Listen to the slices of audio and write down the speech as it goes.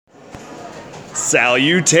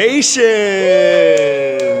Salutations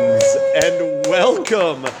and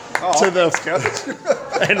welcome to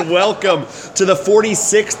the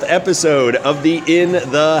 46th episode of the In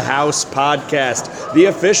the House podcast, the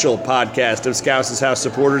official podcast of Scouse's House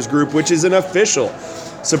Supporters Group, which is an official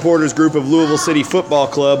supporters group of Louisville City Football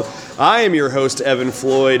Club. I am your host, Evan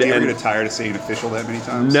Floyd. Do you ever get tired of saying official that many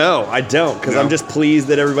times? No, I don't, because I'm just pleased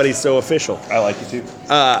that everybody's so official. I like it too.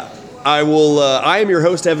 I am your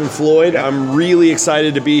host, Evan Floyd. Yep. I'm really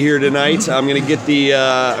excited to be here tonight. I'm gonna get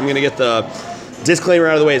the disclaimer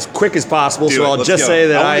out of the way as quick as possible. Let's just say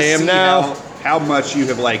that I am now. How much you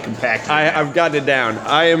have compacted. I've gotten it down.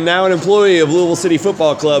 I am now an employee of Louisville City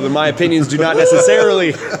Football Club, and my opinions do not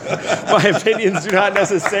necessarily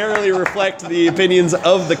reflect the opinions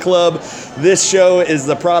of the club. This show is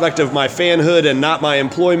the product of my fanhood and not my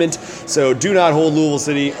employment. So do not hold Louisville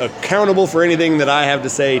City accountable for anything that I have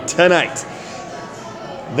to say tonight.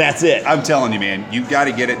 That's it. I'm telling you, man, you got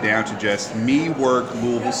to get it down to just me work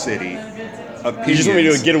Louisville City. Opinions, you just want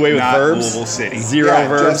me to get away with verbs? Louisville City. Zero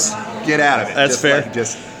verbs? Just get out of it. That's fair.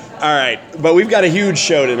 All right, but we've got a huge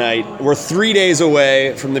show tonight. We're 3 days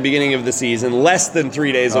away from the beginning of the season, less than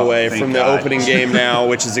 3 days away from the opening game now,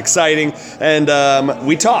 which is exciting. And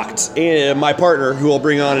we talked, my partner, who I'll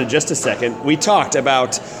bring on in just a second, we talked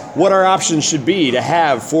about what our options should be to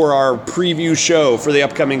have for our preview show for the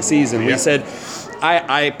upcoming season. We said,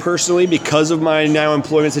 I personally, because of my now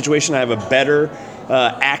employment situation, I have a better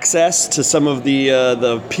access to some of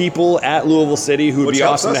the people at Louisville City who would be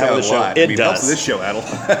awesome to have on the show. It does. This show out.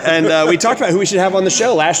 And we talked about who we should have on the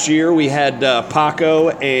show. Last year we had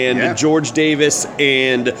Paco and George Davis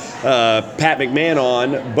and Pat McMahon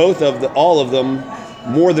on, all of them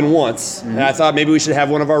more than once. Mm-hmm. And I thought maybe we should have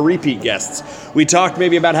one of our repeat guests. We talked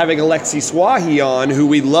maybe about having Alexi Swahi on, who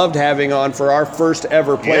we loved having on for our first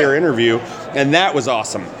ever player interview, and that was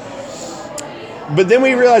awesome. But then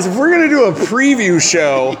we realized if we're going to do a preview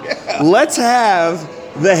show, let's have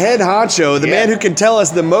the head honcho, the man who can tell us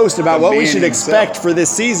the most about what we should expect for this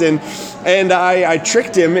season. And I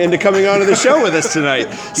tricked him into coming onto the show with us tonight.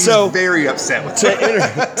 He's very upset with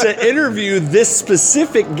to interview this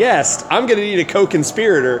specific guest, I'm going to need a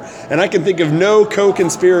co-conspirator, and I can think of no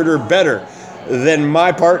co-conspirator better than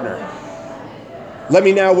my partner. Let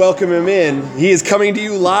me now welcome him in. He is coming to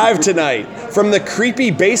you live tonight from the creepy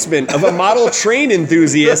basement of a model train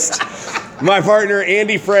enthusiast. My partner,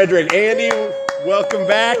 Andy Frederick. Andy, welcome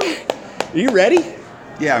back. Are you ready?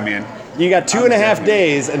 Yeah, man. You got 2.5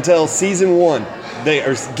 days until season one,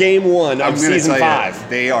 game one of season 5.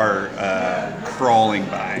 They are crawling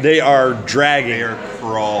by. They are dragging. They are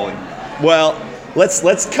crawling. Well,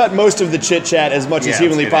 let's cut most of the chit-chat as much as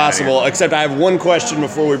humanly possible, except I have one question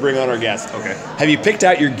before we bring on our guest. Okay. Have you picked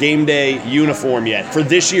out your game day uniform yet for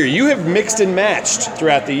this year? You have mixed and matched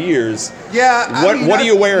throughout the years. Yeah. What are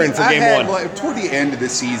you wearing for game one? Toward the end of the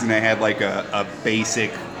season, I had a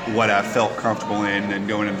basic, what I felt comfortable in, and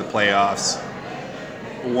going into the playoffs.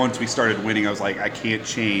 Once we started winning, I was like, I can't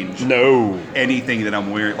change anything that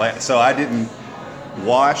I'm wearing. So I didn't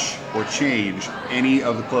wash or change any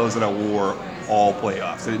of the clothes that I wore all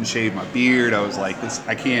playoffs. I didn't shave my beard. I was like,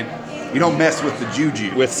 I can't. You don't mess with the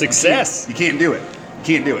juju. With success. You can't do it. You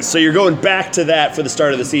can't do it. So you're going back to that for the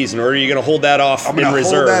start of the season, or are you going to hold that off in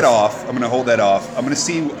reserve? I'm going to hold that off. I'm going to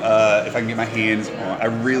see if I can get my hands on. I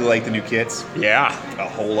really like the new kits. Yeah. A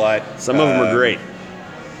whole lot. Some of them are great.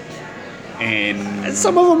 And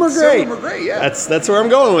some of them are great. Some of them are great, yeah. That's where I'm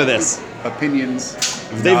going with this. Opinions.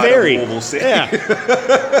 They vary. Yeah.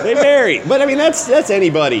 They vary. But I mean, that's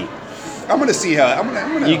anybody. I'm gonna see how I'm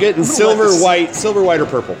gonna. You getting silver, white, or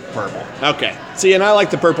purple? Purple. Okay. See, and I like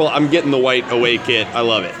the purple. I'm getting the white away kit. I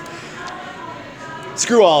love it.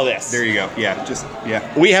 Screw all this. There you go.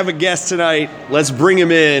 Yeah. We have a guest tonight. Let's bring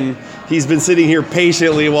him in. He's been sitting here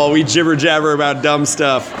patiently while we jibber jabber about dumb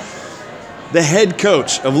stuff. The head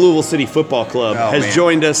coach of Louisville City Football Club has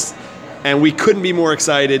joined us, and we couldn't be more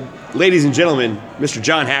excited. Ladies and gentlemen, Mr.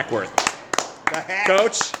 John Hackworth.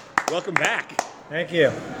 Coach, welcome back. Thank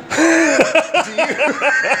you.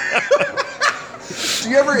 Do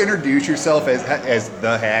you ever introduce yourself as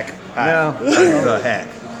the Hack? No. The Hack.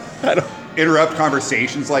 I don't interrupt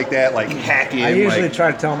conversations like that, like hacking. I usually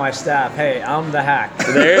try to tell my staff, hey, I'm the Hack.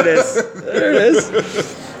 There it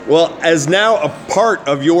is. Well, as now a part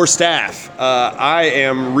of your staff, I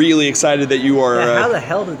am really excited that you are. How the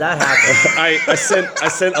hell did that happen? I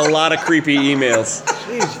sent a lot of creepy emails.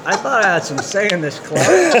 Jeez, I thought I had some say in this club.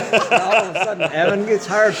 All of a sudden, Evan gets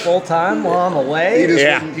hired full time while I'm away.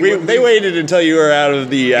 They waited until you were out of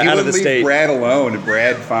the state. Leave Brad alone, and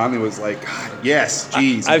Brad finally was like, God Yes,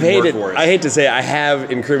 geez. I hate to say I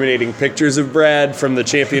have incriminating pictures of Brad from the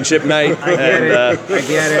championship night. I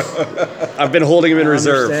get it. I've been holding him in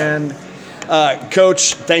reserve. Understand.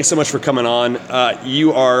 Coach, thanks so much for coming on.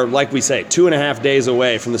 You are, like we say, 2.5 days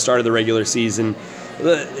away from the start of the regular season.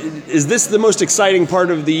 Is this the most exciting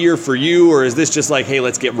part of the year for you, or is this just like, hey,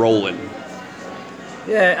 let's get rolling?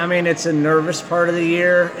 Yeah, I mean, it's a nervous part of the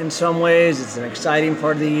year in some ways. It's an exciting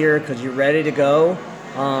part of the year because you're ready to go.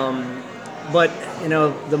 But,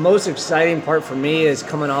 the most exciting part for me is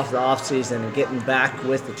coming off the offseason and getting back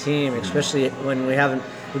with the team, especially when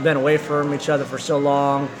we've been away from each other for so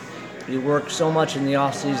long. You work so much in the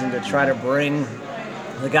offseason to try to bring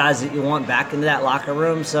the guys that you want back into that locker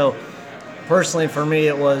room. So personally for me,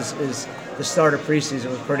 is the start of preseason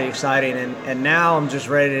was pretty exciting. And now I'm just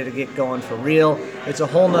ready to get going for real. It's a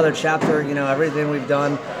whole nother chapter. Everything we've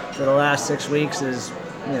done for the last 6 weeks is,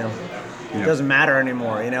 it doesn't matter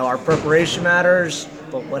anymore. Our preparation matters,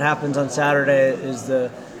 but what happens on Saturday is the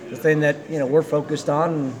thing that we're focused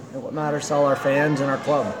on, and what matters to all our fans and our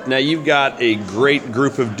club. Now you've got a great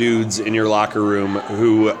group of dudes in your locker room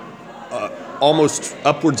who almost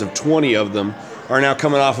upwards of 20 of them are now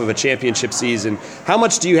coming off of a championship season. How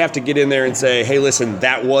much do you have to get in there and say, hey, listen,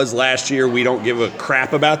 that was last year, we don't give a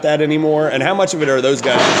crap about that anymore? And how much of it are those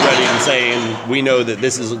guys just ready and saying, we know that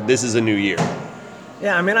this is a new year?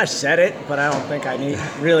 Yeah, I mean, I said it, but I don't think I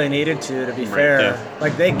really needed to be fair. Yeah.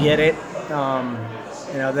 Like, they get it.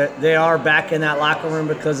 They are back in that locker room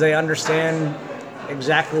because they understand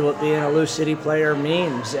exactly what being a Lou City player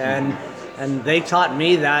means. And they taught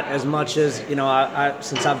me that as much as,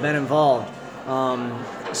 since I've been involved.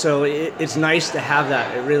 So it's nice to have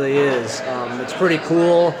that. It really is. It's pretty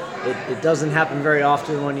cool. It doesn't happen very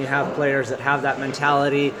often when you have players that have that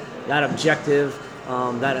mentality, that objective,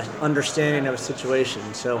 that understanding of a situation.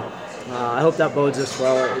 So I hope that bodes us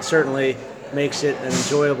well. It certainly makes it an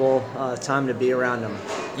enjoyable time to be around them.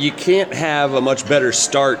 You can't have a much better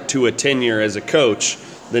start to a tenure as a coach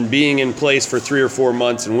than being in place for 3 or 4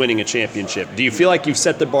 months and winning a championship. Do you feel like you've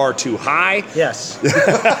set the bar too high? Yes.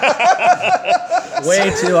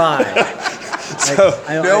 Way too high.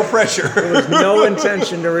 No pressure. There was no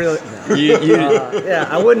intention to really. No.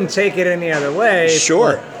 I wouldn't take it any other way.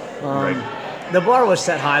 Sure. But, the bar was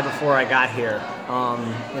set high before I got here,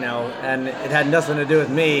 and it had nothing to do with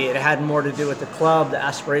me. It had more to do with the club, the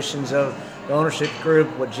aspirations of the ownership group,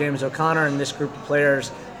 what James O'Connor and this group of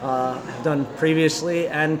players have done previously.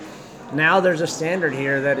 And now there's a standard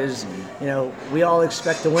here that is, we all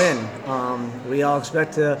expect to win. We all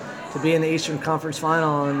expect to be in the Eastern Conference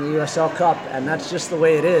Final and the USL Cup, and that's just the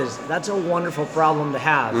way it is. That's a wonderful problem to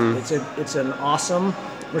have. It's an awesome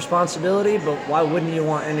responsibility, but why wouldn't you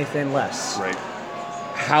want anything less? Right.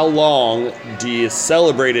 How long do you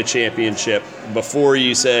celebrate a championship before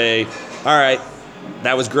you say, all right,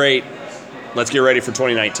 that was great, let's get ready for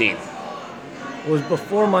 2019? It was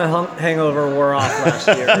before my hangover wore off last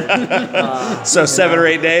year. So 7 or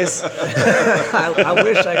 8 days? I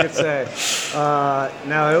wish I could say.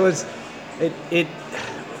 No, it was,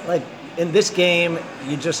 like in this game,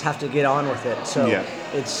 you just have to get on with it. So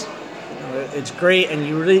it's great, and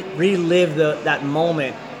you relive that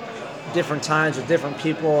moment different times with different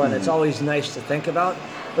people, and it's always nice to think about.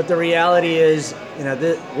 But the reality is,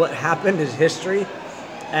 what happened is history,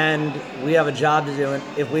 and we have a job to do. And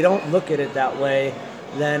if we don't look at it that way,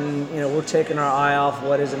 then we're taking our eye off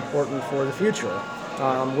what is important for the future,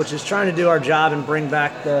 which is trying to do our job and bring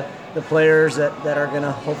back the players that are going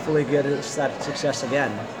to hopefully get us that success again.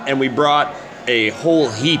 And we brought a whole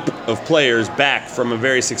heap of players back from a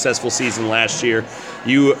very successful season last year.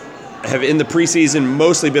 You have in the preseason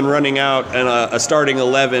mostly been running out a starting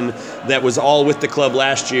 11 that was all with the club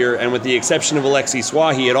last year, and with the exception of Alexi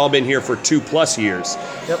Swahi, had all been here for 2+ years.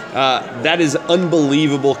 Yep. That is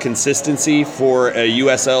unbelievable consistency for a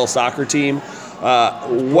USL soccer team.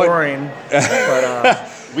 Boring, but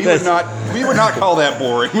we would not call that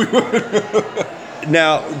boring.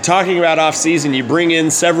 Now, talking about off-season, you bring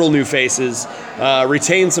in several new faces,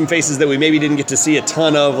 retain some faces that we maybe didn't get to see a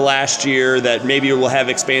ton of last year that maybe will have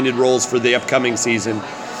expanded roles for the upcoming season,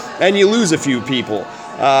 and you lose a few people.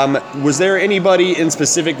 Was there anybody in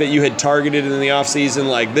specific that you had targeted in the offseason?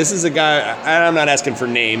 Like, this is a guy, and I'm not asking for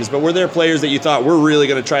names, but were there players that you thought we're really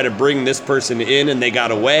going to try to bring this person in and they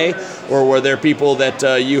got away? Or were there people that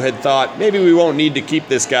you had thought, maybe we won't need to keep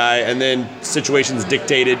this guy, and then situations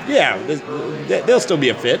dictated, they'll still be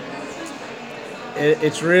a fit?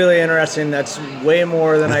 It's really interesting. That's way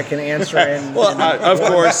more than I can answer. Of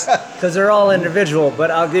course. Because they're all individual,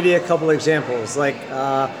 but I'll give you a couple examples. Like,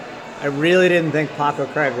 I really didn't think Paco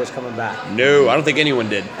Craig was coming back. No, I don't think anyone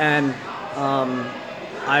did. And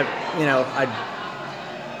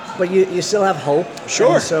but you still have hope.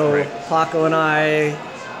 Sure. And so Paco and I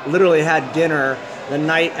literally had dinner the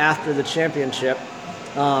night after the championship.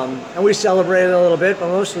 And we celebrated a little bit, but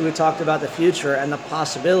mostly we talked about the future and the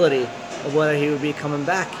possibility of whether he would be coming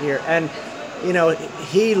back here. And,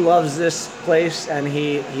 he loves this place and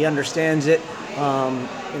he understands it,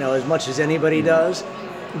 as much as anybody does.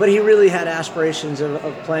 But he really had aspirations of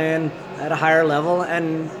playing at a higher level,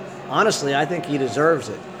 and honestly, I think he deserves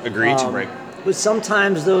it. Agreed. But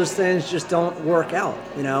sometimes those things just don't work out,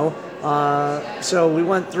 So we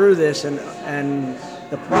went through this and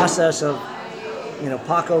the process of,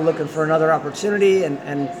 Paco looking for another opportunity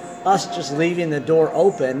and us just leaving the door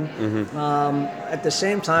open. At the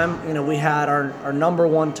same time, we had our number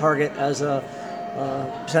one target as a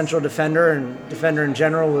central defender and defender in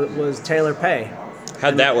general was Taylor Pay.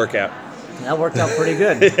 How'd that work out? That worked out pretty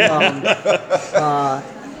good.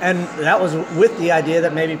 And that was with the idea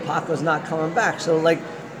that maybe Paco's not coming back. So,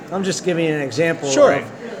 I'm just giving you an example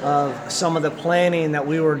of some of the planning that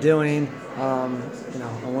we were doing. And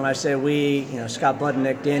when I say we, Scott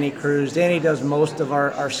Budnick, Danny Cruz. Danny does most of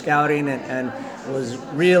our scouting and was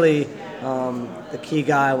really the key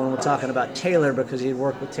guy when we're talking about Taylor because he'd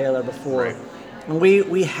worked with Taylor before. Right. And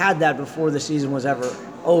we had that before the season was ever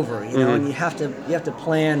over, and you have to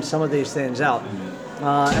plan some of these things out.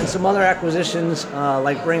 And some other acquisitions,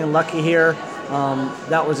 like bringing Lucky here,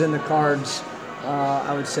 that was in the cards,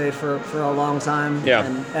 I would say, for a long time. Yeah.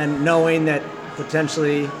 And knowing that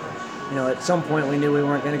potentially, at some point we knew we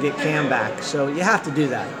weren't going to get Cam back. So you have to do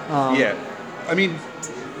that. I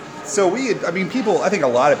think a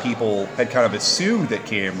lot of people had kind of assumed that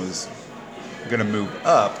Cam was going to move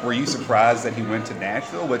up. Were you surprised that he went to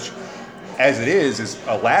Nashville, which, as it is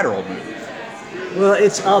a lateral move? Well,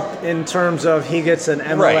 it's up in terms of he gets an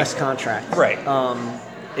MLS contract. Right.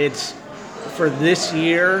 It's for this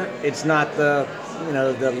year. It's not the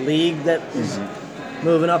league that is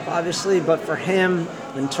moving up, obviously, but for him,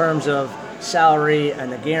 in terms of salary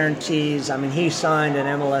and the guarantees, he signed an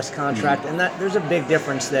MLS contract, and that there's a big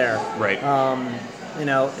difference there. Right. I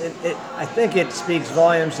think it speaks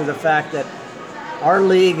volumes to the fact that our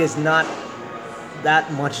league is not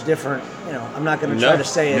that much different. I'm not going to try to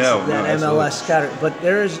say it's than MLS category, but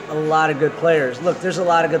there's a lot of good players. Look, there's a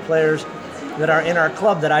lot of good players that are in our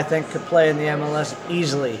club that I think could play in the MLS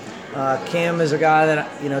easily. Cam is a guy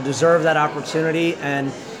that deserved that opportunity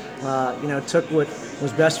and took what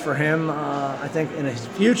was best for him. I think in his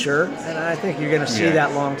future, and I think you're going to see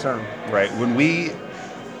that long term. Right. When we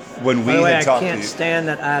By the way, had talked I can't to stand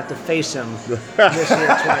that I have to face him this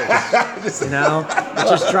year twice. It's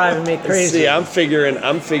just driving me crazy. See, I'm figuring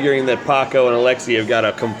that Paco and Alexi have got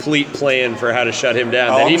a complete plan for how to shut him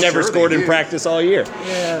down. That he never scored in practice all year.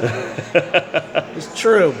 Yeah, it's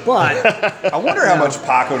true, but I wonder how much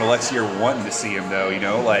Paco and Alexi are wanting to see him, though.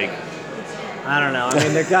 I don't know.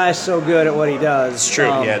 The guy's so good at what he does. It's true.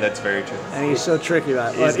 Yeah, that's very true. And he's so tricky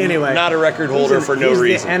about it. He's But anyway, not a record holder for no reason.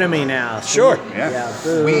 He's the enemy now. Sure. Yeah.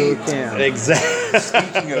 Boo, Cam. Exactly.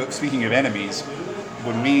 Speaking of enemies,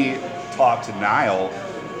 when we talked to Niall,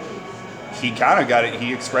 he kind of got it.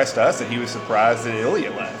 He expressed to us that he was surprised that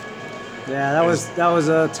Ilya left. Yeah, that was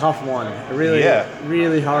a tough one.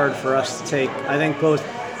 Really hard for us to take. I think both.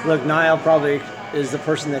 Look, Niall probably is the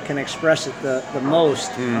person that can express it the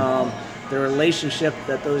most. The relationship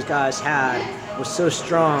that those guys had was so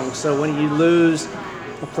strong. So when you lose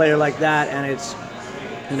a player like that, and it's,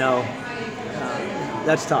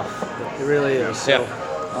 that's tough. It really is. So,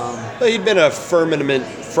 well, he'd been a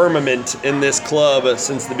firmament in this club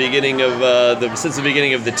since the beginning of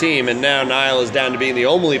the team, and now Niall is down to being the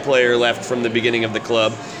only player left from the beginning of the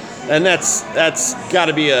club. And that's got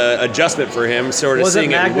to be an adjustment for him, sort of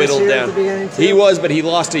seeing it whittled down. He was, but he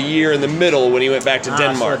lost a year in the middle when he went back to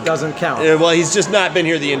Denmark. So it doesn't count. Well, he's just not been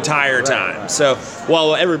here the entire time. Right. So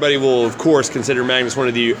while everybody will, of course, consider Magnus one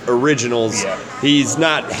of the originals, he's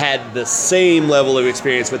not had the same level of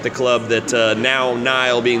experience with the club that now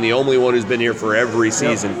Niall, being the only one who's been here for every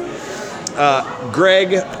season.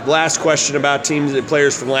 Greg, last question about teams and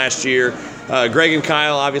players from last year. Greg and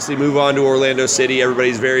Kyle obviously move on to Orlando City.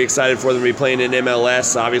 Everybody's very excited for them to be playing in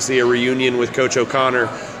MLS. Obviously a reunion with Coach O'Connor.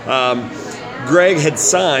 Greg had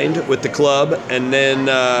signed with the club and then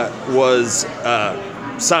was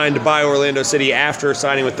signed by Orlando City after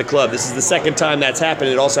signing with the club. This is the second time that's happened.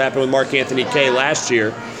 It also happened with Mark Anthony Kaye last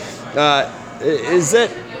year.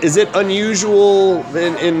 Is it unusual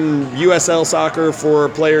in USL soccer for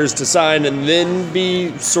players to sign and then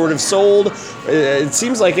be sort of sold? It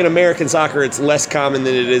seems like in American soccer it's less common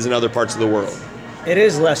than it is in other parts of the world. It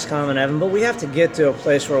is less common, Evan, but we have to get to a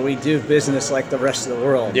place where we do business like the rest of the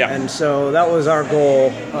world. Yeah. And so that was our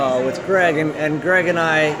goal with Greg. And Greg and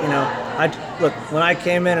I, look, when I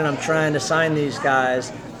came in and I'm trying to sign these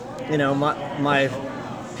guys, my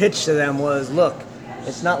pitch to them was, look,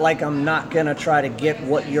 it's not like I'm not going to try to get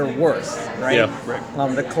what you're worth, right? Yeah.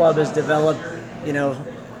 Right. The club has developed,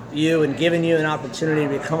 you and given you an opportunity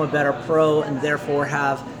to become a better pro and therefore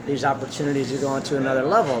have these opportunities to go on to another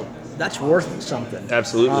level. That's worth something.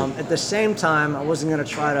 Absolutely. At the same time, I wasn't going to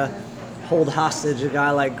try to hold hostage a guy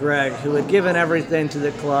like Greg, who had given everything to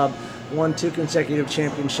the club, won 2 consecutive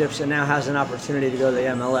championships, and now has an opportunity to go to the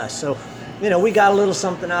MLS. So, we got a little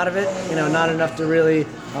something out of it. Not enough to really,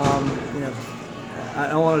 I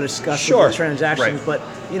don't want to discuss the transactions, right. but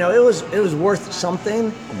it was worth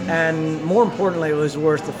something, and more importantly, it was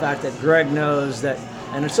worth the fact that Greg knows that,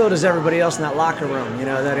 and so does everybody else in that locker room.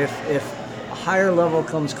 That if higher level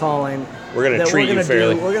comes calling, we're going to treat you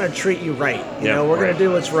fairly. We're going to treat you right. Yeah, we're going to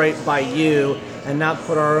do what's right by you and not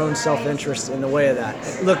put our own self-interest in the way of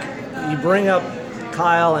that. Look, you bring up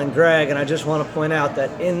Kyle and Greg, and I just want to point out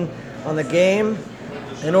that on the game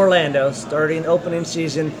in Orlando, starting opening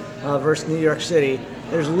season versus New York City,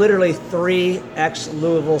 there's literally 3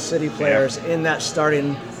 ex-Louisville City players in that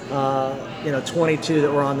starting 22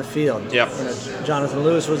 that were on the field. Yep. Jonathan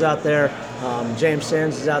Lewis was out there, James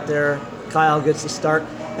Sands is out there, Kyle gets the start,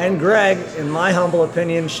 and Greg, in my humble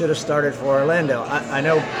opinion, should have started for Orlando. I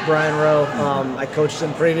know Brian Rowe, I coached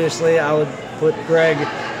him previously. I would put Greg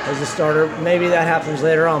as the starter. Maybe that happens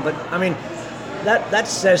later on, but I mean, that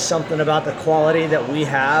says something about the quality that we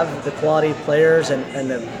have, the quality of players, and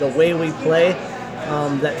the way we play.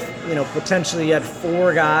 That potentially you had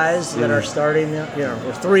 4 guys that are starting,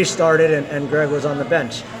 or 3 started, and Greg was on the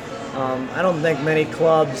bench. I don't think many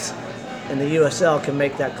clubs in the USL can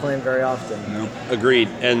make that claim very often. No. Agreed.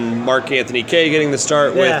 And Mark Anthony Kaye getting the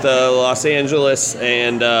start with Los Angeles,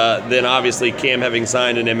 and then obviously Cam having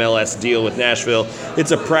signed an MLS deal with Nashville.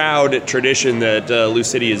 It's a proud tradition that Lou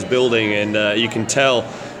City is building, and you can tell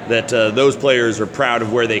that those players are proud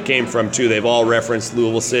of where they came from too. They've all referenced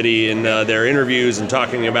Louisville City in their interviews and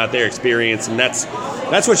talking about their experience, and that's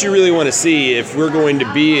what you really want to see if we're going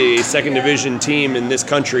to be a second division team in this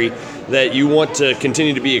country, that you want to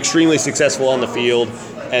continue to be extremely successful on the field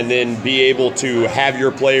and then be able to have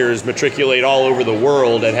your players matriculate all over the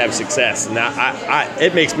world and have success. And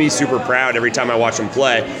it makes me super proud every time I watch them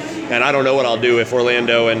play. And I don't know what I'll do if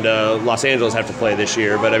Orlando and Los Angeles have to play this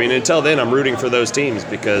year. But, I mean, until then, I'm rooting for those teams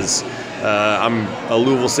because I'm a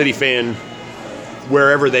Louisville City fan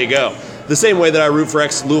wherever they go. The same way that I root for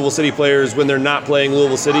ex-Louisville City players when they're not playing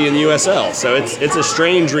Louisville City in the USL. So it's a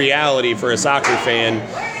strange reality for a soccer fan.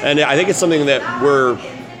 And I think it's something that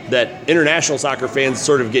international soccer fans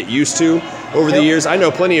sort of get used to over the years. I know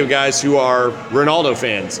plenty of guys who are Ronaldo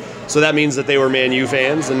fans. So that means that they were Man U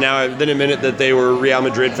fans, and then a minute that they were Real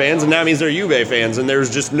Madrid fans, and now it means they're Juve fans, and there's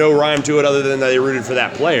just no rhyme to it other than that they rooted for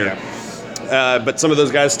that player. But some of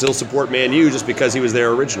those guys still support Man U just because he was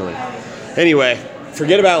there originally. Anyway,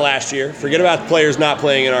 forget about last year. Forget about players not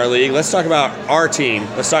playing in our league. Let's talk about our team.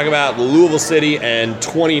 Let's talk about Louisville City and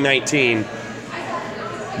 2019.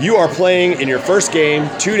 You are playing in your first game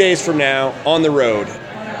 2 days from now on the road.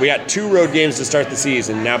 We got 2 road games to start the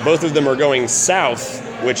season. Now, both of them are going south,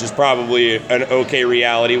 which is probably an okay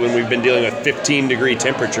reality when we've been dealing with 15-degree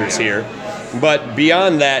temperatures here. But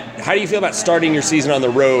beyond that, how do you feel about starting your season on the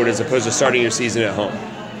road as opposed to starting your season at home?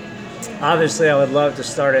 Obviously, I would love to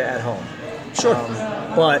start it at home. Sure.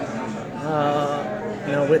 But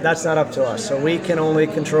that's not up to us. So we can only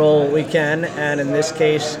control what we can. And in this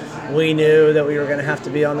case, we knew that we were going to have to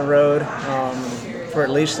be on the road for at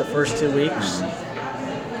least the first 2 weeks.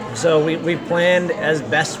 So we planned as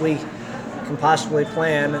best we can possibly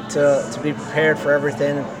plan to be prepared for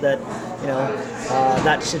everything that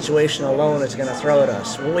that situation alone is going to throw at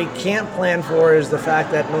us. What we can't plan for is the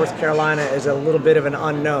fact that North Carolina is a little bit of an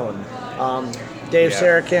unknown. Dave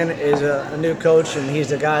Sarakin is a new coach, and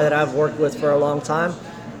he's a guy that I've worked with for a long time.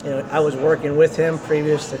 I was working with him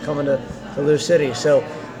previous to coming to Lou City. So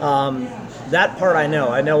that part I know.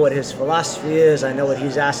 I know what his philosophy is. I know what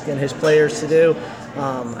he's asking his players to do.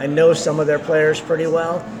 I know some of their players pretty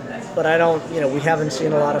well, but I don't, we haven't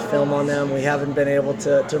seen a lot of film on them. We haven't been able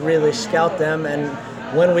to really scout them. And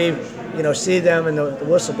when we, see them and the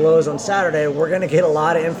whistle blows on Saturday, we're going to get a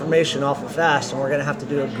lot of information off of fast, and we're going to have to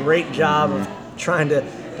do a great job of trying to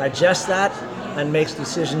digest that and make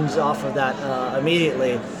decisions off of that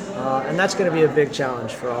immediately. And that's going to be a big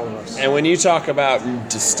challenge for all of us. And when you talk about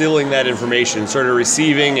distilling that information, sort of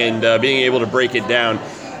receiving and being able to break it down,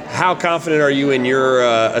 how confident are you in your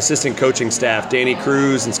assistant coaching staff, Danny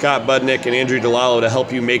Cruz and Scott Budnick and Andrew DeLallo, to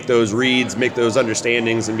help you make those reads, make those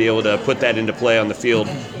understandings, and be able to put that into play on the field?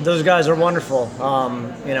 Those guys are wonderful.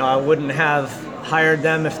 I wouldn't have hired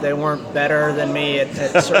them if they weren't better than me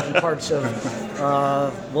at certain parts of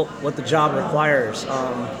what the job requires.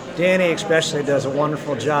 Danny especially does a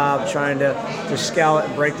wonderful job trying to scout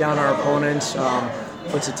and break down our opponents.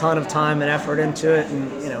 Puts a ton of time and effort into it,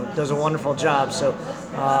 and does a wonderful job. So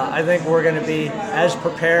I think we're going to be as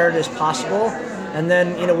prepared as possible. And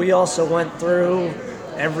then we also went through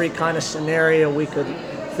every kind of scenario we could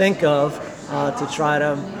think of to try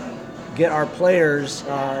to get our players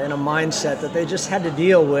in a mindset that they just had to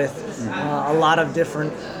deal with a lot of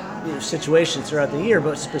different situations throughout the year.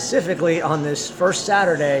 But specifically on this first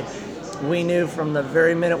Saturday, we knew from the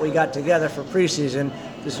very minute we got together for preseason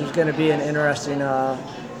this was going to be an interesting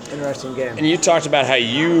game. And you talked about how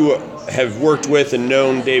you have worked with and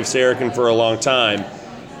known Dave Sarakin for a long time,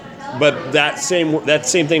 but that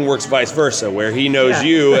same thing works vice versa, where he knows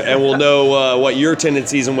you and will know what your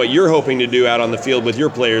tendencies and what you're hoping to do out on the field with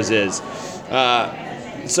your players is.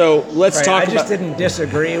 So let's talk about... I just didn't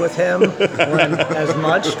disagree with him as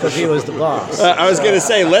much because he was the boss. I was going to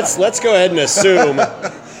say, let's go ahead and assume...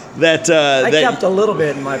 that I kept a little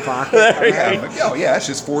bit in my pocket. That's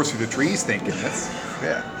just forest through the trees thinking.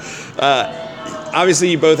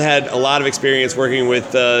 Obviously, you both had a lot of experience working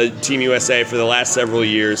with Team USA for the last several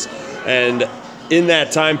years, and in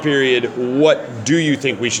that time period, what do you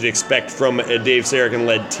think we should expect from a Dave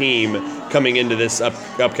Sarakin-led team coming into this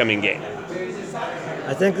upcoming game?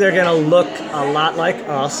 I think they're going to look a lot like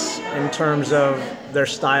us in terms of their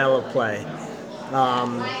style of play.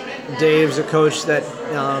 Dave's a coach that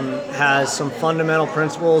has some fundamental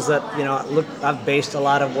principles that I've based a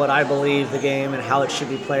lot of what I believe the game and how it should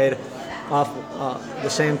be played off the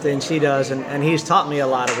same things he does, and he's taught me a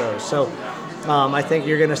lot of those. So I think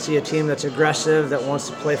you're going to see a team that's aggressive, that wants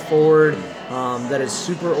to play forward, that is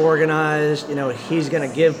super organized. He's going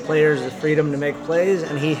to give players the freedom to make plays,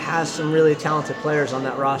 and he has some really talented players on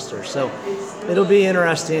that roster. So it'll be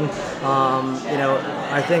interesting.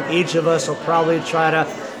 I think each of us will probably try to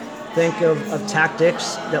think of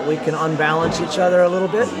tactics that we can unbalance each other a little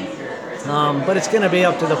bit. But it's going to be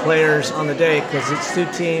up to the players on the day because it's two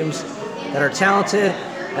teams that are talented,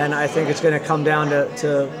 and I think it's going to come down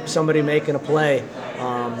to somebody making a play.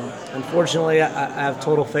 Unfortunately, I have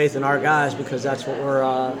total faith in our guys because that's what we're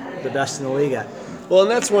the best in the league at. Well,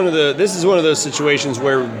 and this is one of those situations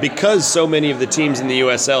where, because so many of the teams in the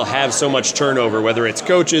USL have so much turnover, whether it's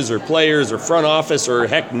coaches or players or front office or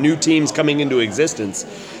heck, new teams coming into existence,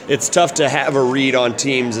 it's tough to have a read on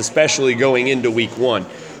teams, especially going into week one.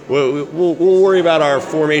 We'll worry about our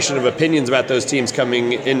formation of opinions about those teams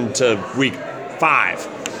coming into week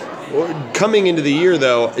 5. Coming into the year,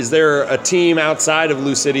 though, is there a team outside of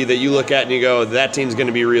Lou City that you look at and you go, that team's going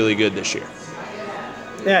to be really good this year?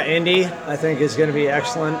 Yeah, Indy, I think, is going to be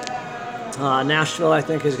excellent. Nashville, I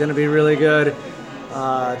think, is going to be really good.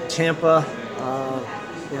 Tampa,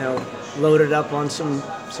 loaded up on some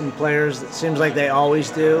players. It seems like they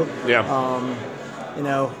always do. Yeah.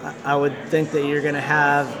 I would think that you're going to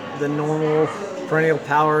have the normal perennial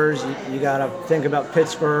powers. You got to think about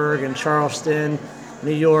Pittsburgh and Charleston,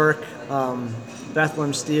 New York,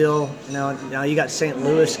 Bethlehem Steel. Now you got St.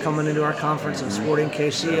 Louis coming into our conference and Sporting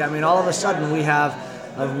KC. I mean, all of a sudden we have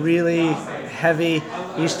a really heavy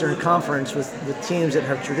Eastern Conference with teams that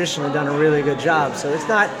have traditionally done a really good job. So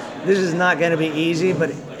this is not going to be easy, but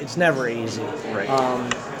it's never easy. Right.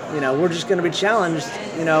 We're just going to be challenged,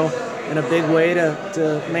 in a big way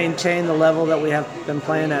to maintain the level that we have been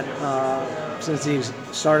playing at since the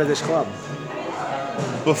start of this club.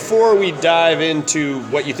 Before we dive into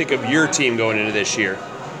what you think of your team going into this year,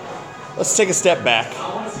 let's take a step back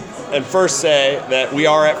and first say that we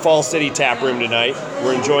are at Fall City Tap Room tonight.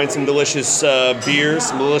 We're enjoying some delicious beers,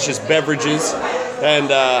 some delicious beverages, and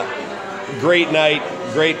great night,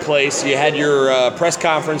 great place. You had your press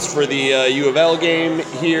conference for the U of L game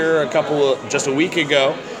here just a week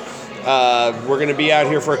ago. We're going to be out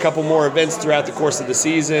here for a couple more events throughout the course of the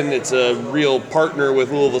season. It's a real partner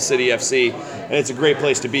with Louisville City FC, and it's a great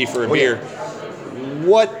place to be for a beer.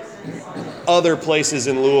 What other places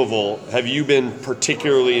in Louisville have you been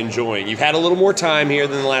particularly enjoying? You've had a little more time here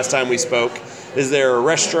than the last time we spoke. Is there a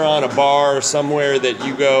restaurant, a bar, somewhere that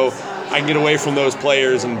you go, I can get away from those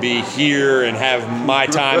players and be here and have my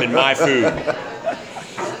time and my food?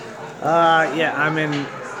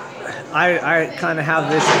 I kind of have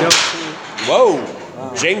this go-to. Whoa,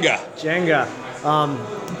 Jenga.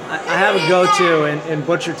 I have a go-to in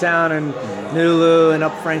Butchertown and Nulu and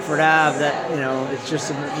up Frankfurt Ave that, it's just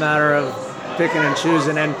a matter of picking and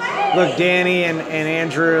choosing. And look, Danny and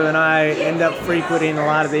Andrew and I end up frequenting a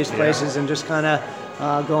lot of these places and just kind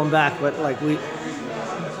of going back. But like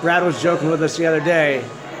Brad was joking with us the other day.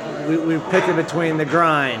 We pick it between the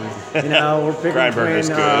grind. We're picking between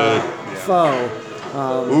Pho,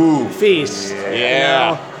 Feast.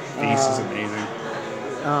 Yeah. Feast is amazing.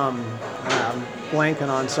 I'm blanking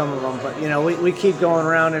on some of them, but we keep going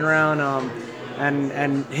round and round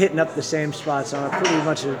and hitting up the same spots on a pretty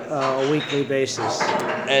much a weekly basis.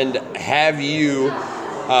 And have you?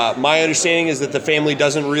 My understanding is that the family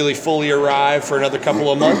doesn't really fully arrive for another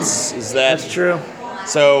couple of months. That's true.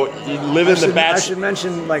 So you live in the I should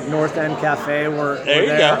mention like North End Cafe. We're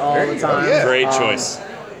there all the time. Yeah. Great choice.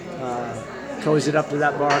 Cozied up to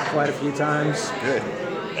that bar quite a few times. Good.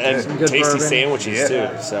 And some good tasty bourbon. sandwiches too.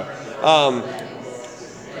 So,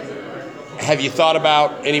 have you thought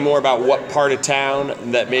about any more about what part of town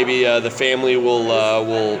that maybe the family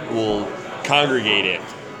will congregate in?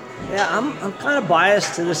 Yeah, I'm kind of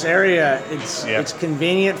biased to this area. It's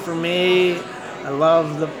convenient for me. I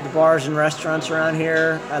love the bars and restaurants around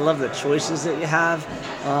here. I love the choices that you have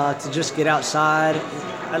to just get outside.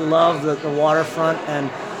 I love the waterfront and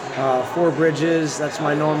Four Bridges. That's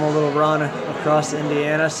my normal little run across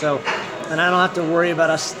Indiana. So, and I don't have to worry about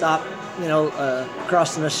us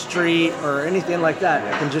crossing a street or anything like that.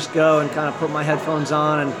 I can just go and kind of put my headphones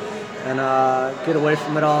on and get away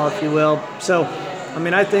from it all, if you will. So, I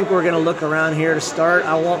mean, I think we're going to look around here to start.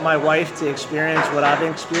 I want my wife to experience what I've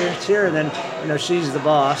experienced here, and then, she's the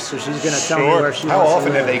boss, so she's going to tell me where she How wants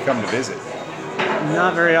often to have live. they come to visit?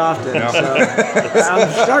 Not very often. No. So I'm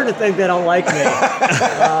starting to think they don't like me.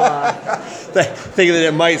 Thinking that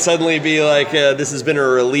it might suddenly be like this has been a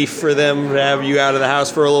relief for them to have you out of the house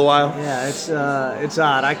for a little while. Yeah, it's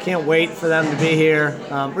odd. I can't wait for them to be here.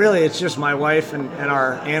 Really, it's just my wife and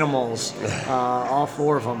our animals, all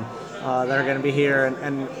four of them, that are going to be here,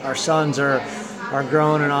 and our sons are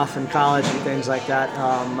grown and off in college and things like that.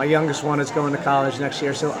 My youngest one is going to college next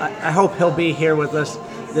year, so I hope he'll be here with us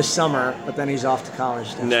this summer, but then he's off to college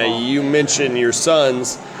next Now, fall. you mentioned your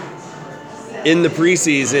sons. In the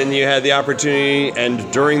preseason, you had the opportunity, and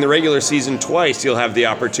during the regular season twice, you'll have the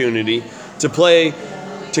opportunity to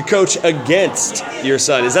coach against your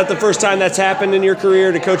son. Is that the first time that's happened in your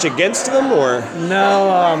career, to coach against them, or? No,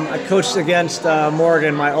 I coached against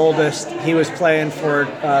Morgan, my oldest. He was playing for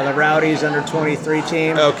the Rowdies under-23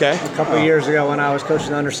 team a couple of years ago when I was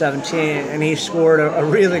coaching the under-17, and he scored a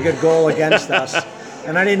really good goal against us.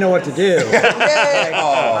 And I didn't know what to do.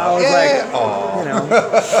 I was like,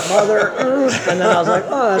 mother, and then I was like,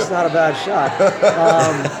 oh, that's not a bad shot.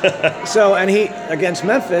 And he, against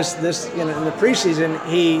Memphis, in the preseason,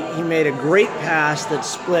 he made a great pass that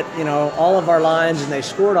split, all of our lines, and they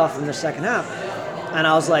scored off in the second half. And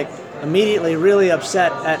I was like, immediately really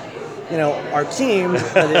upset at, our team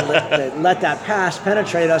that let that pass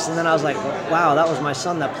penetrate us. And then I was like, wow, that was my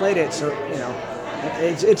son that played it. So,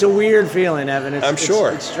 It's a weird feeling, Evan. I'm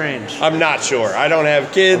sure. It's strange. I'm not sure. I don't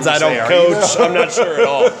have kids. I don't coach. I'm not sure at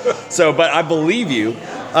all. So, but I believe you.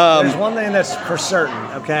 There's one thing that's for certain,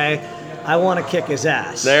 okay? I want to kick his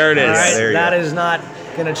ass. There it is. Right? There you that go. is not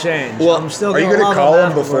going to change. Well, I'm still Are you going to call him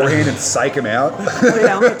afterwards. beforehand and psych him out? Well,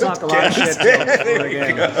 yeah, I'm going to talk a lot of shit to him before the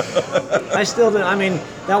game. I still do. I mean,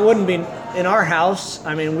 that wouldn't be in our house.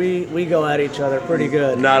 I mean, we go at each other pretty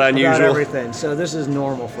good. Not unusual. About everything. So this is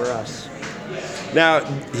normal for us. Now,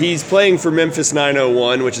 he's playing for Memphis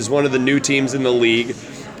 901, which is one of the new teams in the league.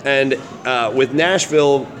 And with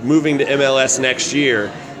Nashville moving to MLS next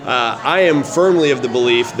year, I am firmly of the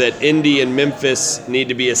belief that Indy and Memphis need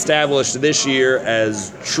to be established this year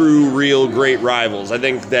as true, real, great rivals. I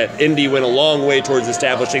think that Indy went a long way towards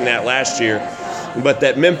establishing that last year, but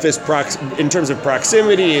that Memphis, in terms of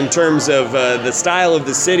proximity, in terms of the style of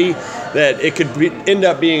the city, that it could end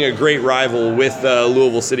up being a great rival with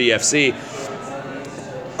Louisville City FC.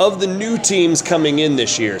 Of the new teams coming in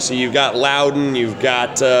this year, so you've got Loudoun, you've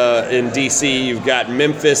got in DC, you've got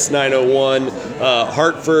Memphis 901,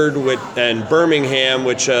 Hartford and Birmingham,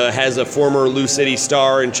 which has a former Lou City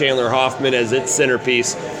star and Chandler Hoffman as its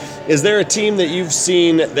centerpiece. Is there a team that you've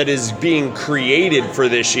seen that is being created for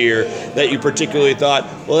this year that you particularly thought,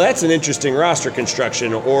 well, that's an interesting roster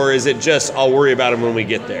construction, or is it just, I'll worry about them when we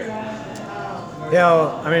get there?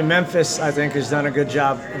 Memphis, I think, has done a good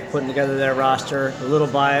job of putting together their roster. A little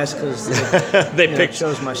biased because they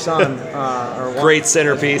chose my son. Great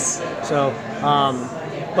centerpiece. So,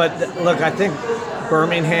 but look, I think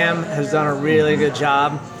Birmingham has done a really good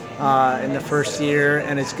job in the first year,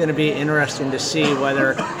 and it's going to be interesting to see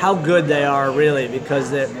how good they are really,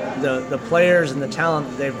 because the players and the talent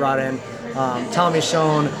that they've brought in. Tommy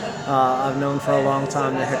Schoen, I've known for a long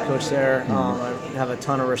time, the head coach there. I have a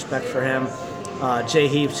ton of respect for him. Jay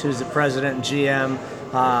Heaps, who's the president and GM.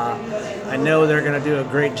 I know they're going to do a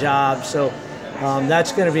great job. So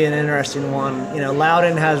that's going to be an interesting one.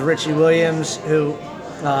 Loudon has Richie Williams, who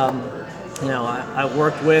I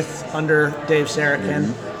worked with under Dave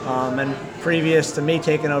Sarakin, and previous to me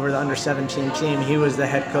taking over the under-17 team, he was the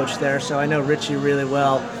head coach there. So I know Richie really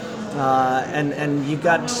well. And you've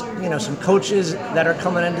got some coaches that are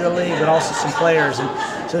coming into the league, but also some players,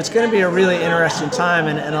 and so it's going to be a really interesting time,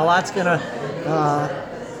 and a lot's going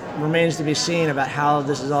to remains to be seen about how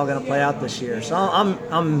this is all going to play out this year. So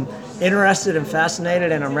I'm interested and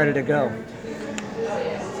fascinated, and I'm ready to go.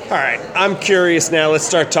 All right, I'm curious now. Let's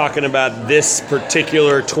start talking about this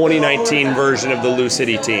particular 2019 version of the Lou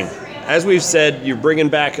City team. As we've said, you're bringing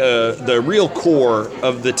back the real core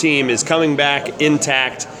of the team is coming back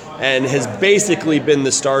intact and has basically been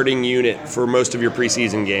the starting unit for most of your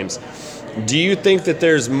preseason games. Do you think that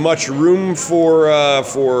there's much room for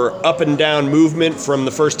up and down movement from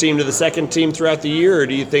the first team to the second team throughout the year, or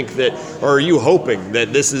do you think that, or are you hoping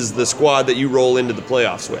that this is the squad that you roll into the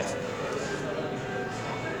playoffs with?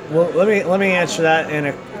 Well, let me answer that in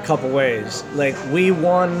a couple ways. Like, we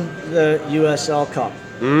won the USL Cup.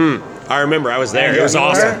 I remember. I was there. It was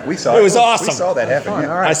awesome. We saw it. It was awesome. We saw that happen.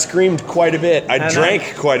 Yeah. All right. I screamed quite a bit. I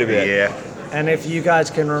drank quite a bit. Yeah. And if you guys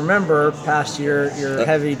can remember past your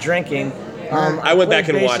heavy drinking, I went back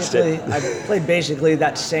and watched it. I played basically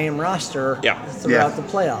that same roster throughout the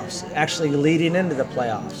playoffs, actually leading into the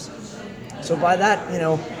playoffs. So by that,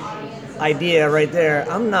 idea right there,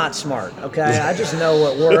 I'm not smart, okay? I just know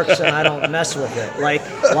what works and I don't mess with it. Like,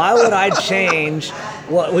 why would I change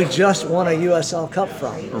what we just won a USL Cup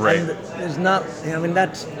from? Right. And there's not,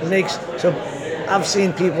 that makes, so I've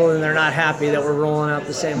seen people and they're not happy that we're rolling out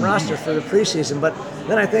the same roster for the preseason, but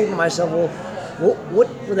then I think to myself, well, what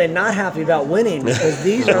were they not happy about winning? Because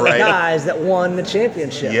these are the guys that won the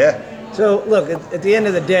championship. Yeah. So look, at the end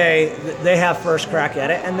of the day, they have first crack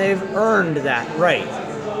at it, and they've earned that right.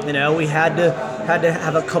 We had to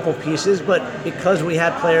have a couple pieces, but because we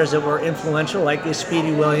had players that were influential, like the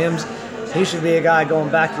Speedy Williams, he should be a guy, going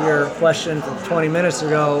back to your question from 20 minutes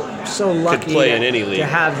ago, so lucky could play in any league. To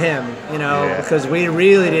have him, because we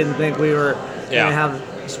really didn't think we were going to have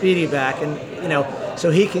Speedy back, and so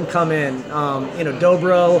he can come in.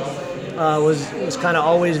 Dobro was kind of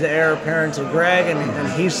always the heir apparent to Greg,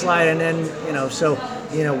 and he's sliding in. So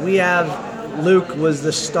we have. Luke was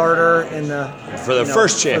the starter in for the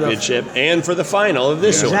first championship and for the final of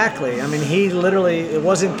this one. Exactly. He literally, it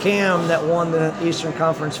wasn't Cam that won the Eastern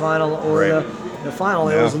Conference final or the final.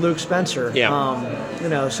 It was Luke Spencer.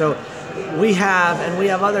 Yeah. So we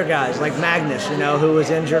have other guys like Magnus, who was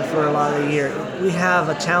injured for a lot of the year. We have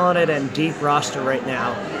a talented and deep roster right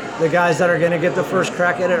now. The guys that are going to get the first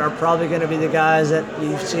crack at it are probably going to be the guys that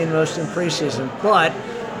you've seen most in preseason. But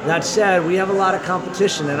that said, we have a lot of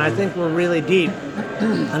competition, and I think we're really deep.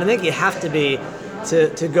 And I think you have to be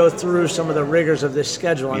to go through some of the rigors of this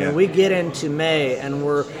schedule. We get into May, and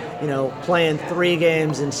we're playing 3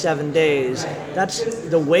 games in 7 days. That's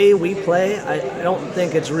the way we play. I don't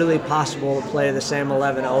think it's really possible to play the same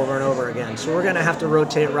 11 over and over again. So we're going to have to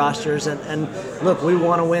rotate rosters, and look, we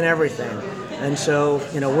want to win everything. And so,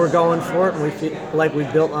 we're going for it, and we feel like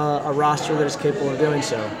we've built a roster that is capable of doing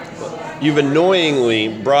so. You've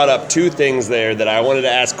annoyingly brought up 2 things there that I wanted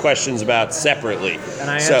to ask questions about separately.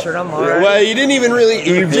 And I answered them already? Well, you didn't even really,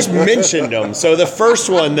 you just mentioned them. So the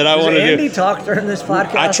first one that I wanted to do. Does Andy talk during this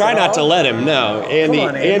podcast? I try not to let him, no. Andy, Come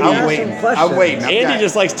on, Andy. I'm waiting. Andy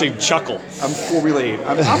just likes to chuckle. I'm formulating.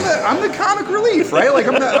 I'm the comic relief, right? Like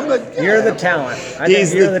I'm the You're the talent. I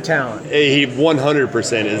think you're the talent. He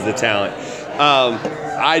 100% is the talent.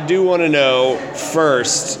 I do want to know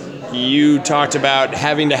first, you talked about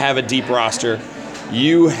having to have a deep roster.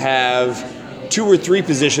 You have 2 or 3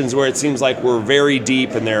 positions where it seems like we're very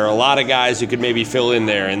deep, and there are a lot of guys who could maybe fill in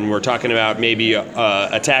there. And we're talking about maybe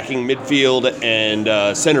attacking midfield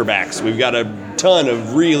and center backs. We've got a ton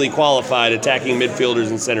of really qualified attacking midfielders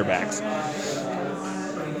and center backs.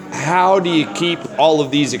 How do you keep all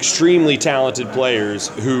of these extremely talented players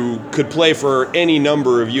who could play for any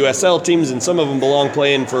number of USL teams, and some of them belong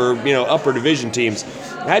playing for upper division teams?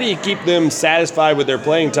 How do you keep them satisfied with their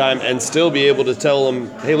playing time and still be able to tell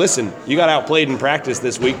them, hey, listen, you got outplayed in practice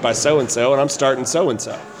this week by so-and-so, and I'm starting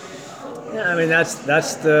so-and-so? Yeah,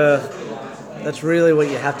 that's really what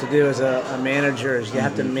you have to do as a manager, is you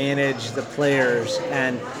have to manage the players.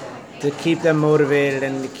 And to keep them motivated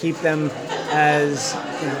and to keep them as,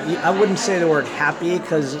 I wouldn't say the word happy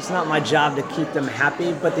because it's not my job to keep them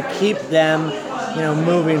happy, but to keep them,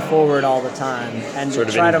 moving forward all the time and sort to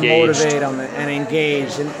of try engaged. to motivate them and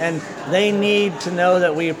engage. And they need to know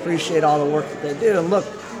that we appreciate all the work that they do. And look,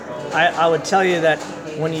 I would tell you that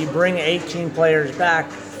when you bring 18 players back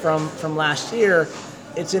from last year,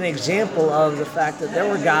 it's an example of the fact that there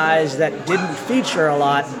were guys that didn't feature a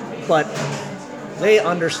lot, but they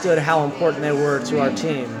understood how important they were to our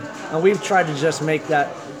team. And we've tried to just make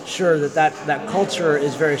that sure that culture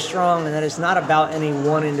is very strong and that it's not about any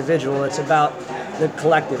one individual. It's about the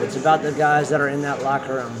collective. It's about the guys that are in that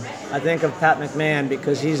locker room. I think of Pat McMahon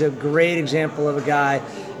because he's a great example of a guy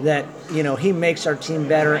that, he makes our team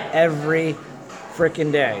better every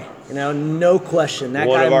freaking day. No question. That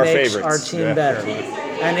One guy of our makes favorites. our team better.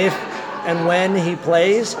 And when he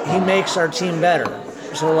plays, he makes our team better.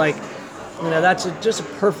 So that's just a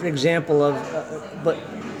perfect example of, but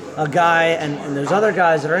a guy and those other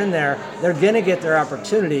guys that are in there, they're going to get their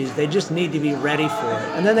opportunities. They just need to be ready for it.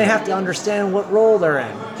 And then they have to understand what role they're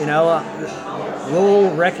in.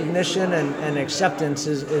 Role recognition and acceptance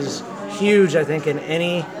is huge, I think, in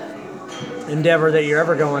any endeavor that you're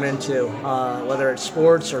ever going into, whether it's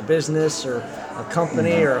sports or business or a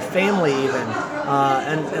company or a family even.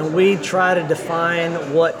 And we try to define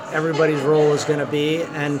what everybody's role is going to be.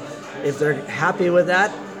 And if they're happy with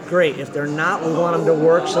that, great. If they're not, we want them to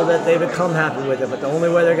work so that they become happy with it. But the only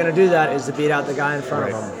way they're going to do that is to beat out the guy in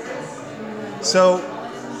front of them. So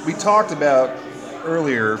we talked about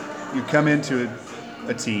earlier, you come into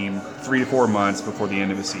a team 3 to 4 months before the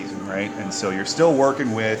end of a season, right? And so you're still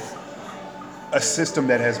working with a system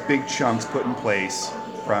that has big chunks put in place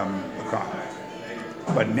from O'Connor.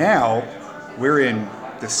 But now we're in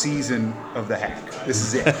the season of the hack. This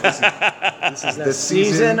is it. This is the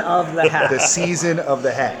season of the hack. The season of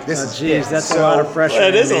the hack. That's a lot of pressure.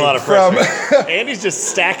 That is a lot of pressure. Andy's just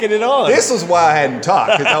stacking it on. This was why I hadn't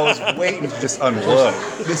talked, because I was waiting to just unload.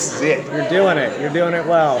 This is it. You're doing it. You're doing it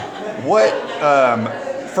well. What,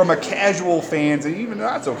 from a casual fans and even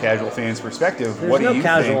not so casual fans perspective, There's what do no you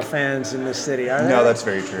casual think? fans in this city, are there? No, that's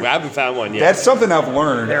very true. I haven't found one yet. That's something I've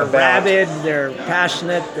learned They're about. rabid, they're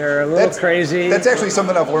passionate, they're a little crazy. That's actually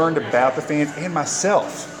something I've learned about the fans and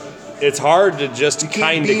myself. It's hard to just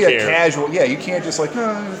kind of Be care. a casual. Yeah, you can't just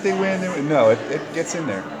no, if they win, they win. No, it gets in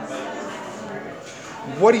there.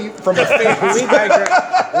 What do you, from a fan? We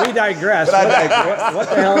digress. What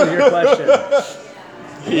the hell is your question?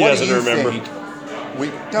 He doesn't remember. What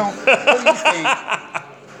do you think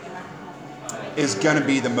is going to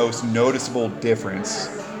be the most noticeable difference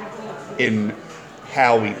in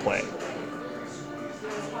how we play?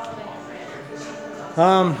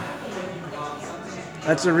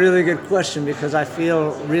 That's a really good question because I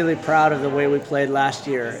feel really proud of the way we played last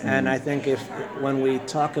year. And I think when we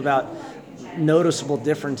talk about noticeable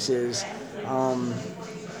differences,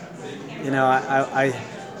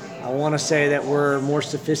 I want to say that we're more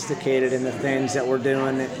sophisticated in the things that we're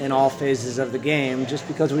doing in all phases of the game just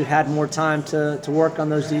because we've had more time to work on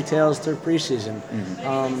those details through preseason.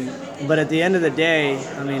 But at the end of the day,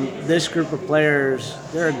 this group of players,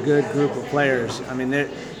 they're a good group of players.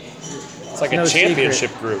 It's like a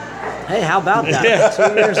championship group. Hey, how about that?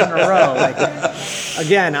 2 years in a row.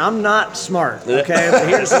 Again, I'm not smart, okay? But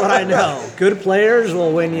here's what I know. Good players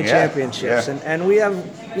will win you championships. Yeah. And we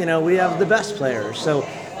have the best players. So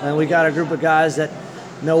we got a group of guys that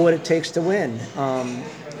know what it takes to win.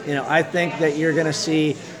 I think that you're going to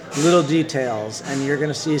see little details and you're going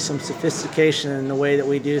to see some sophistication in the way that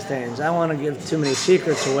we do things. I don't want to give too many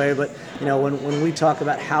secrets away, but when we talk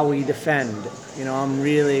about how we defend, I'm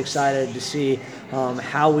really excited to see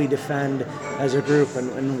how we defend as a group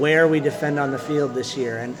and where we defend on the field this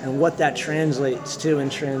year and what that translates to in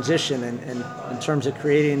transition and in terms of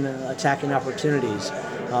creating attacking opportunities.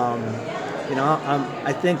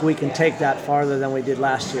 I think we can take that farther than we did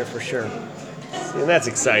last year for sure. And that's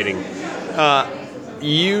exciting.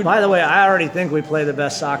 By the way, I already think we play the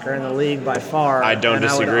best soccer in the league by far. I don't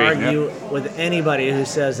disagree. I would argue with anybody who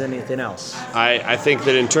says anything else. I think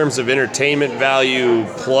that in terms of entertainment value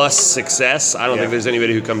plus success, I don't think there's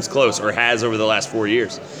anybody who comes close or has over the last 4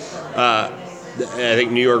 years. I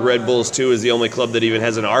think New York Red Bulls, too, is the only club that even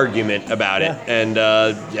has an argument about it. And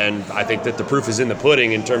I think that the proof is in the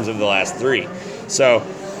pudding in terms of the last 3. So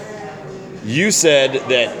you said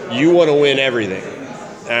that you want to win everything.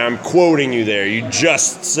 I'm quoting you there. You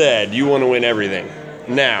just said you want to win everything.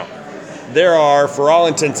 Now, there are, for all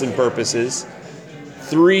intents and purposes,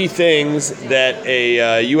 3 things that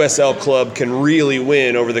a USL club can really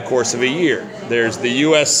win over the course of a year. There's the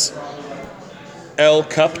USL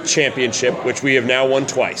Cup Championship, which we have now won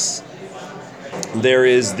twice. There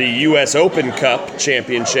is the U.S. Open Cup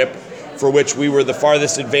Championship, for which we were the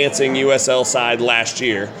farthest advancing USL side last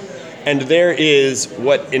year. And there is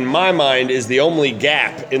what, in my mind, is the only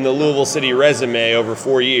gap in the Louisville City resume over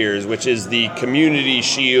 4 years, which is the Community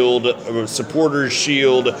Shield, Supporters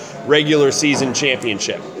Shield regular season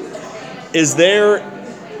championship. Is there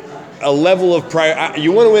a level of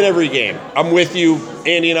you want to win every game. I'm with you.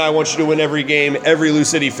 Andy and I want you to win every game. Every Lou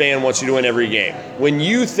City fan wants you to win every game. When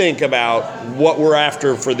you think about what we're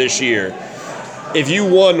after for this year, if you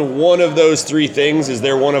won one of those three things, is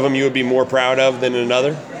there one of them you would be more proud of than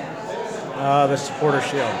another? The Supporter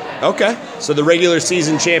Shield. Okay. So the regular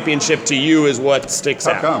season championship to you is what sticks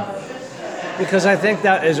out. How come? Because I think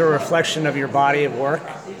that is a reflection of your body of work,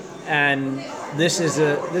 and this is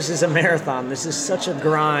a marathon. This is such a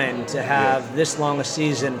grind to have this long a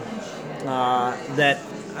season that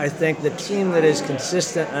I think the team that is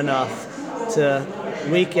consistent enough to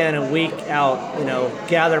week in and week out,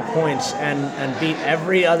 gather points and beat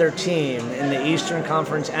every other team in the Eastern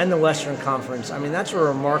Conference and the Western Conference. I mean, that's a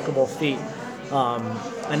remarkable feat.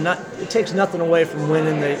 And it takes nothing away from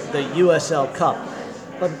winning the USL Cup.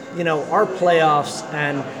 But, our playoffs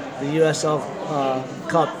and the USL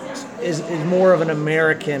Cup is more of an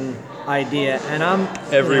American idea. And I'm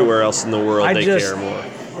everywhere else in the world care more.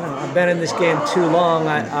 I've been in this game too long.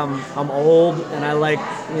 I'm old, and I like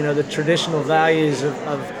the traditional values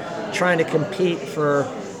of trying to compete for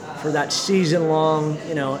that season long.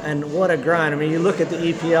 And what a grind. I mean, you look at the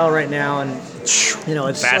EPL right now, and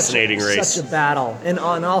it's fascinating race. Such a battle, and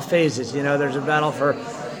on all phases. There's a battle for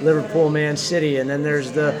Liverpool, Man City, and then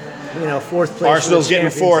there's the fourth place. Arsenal's getting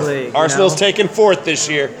fourth. League, Arsenal's taking fourth this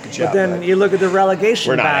year. Good job, but then you look at the relegation.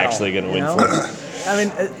 We're not battle, actually going to win fourth. I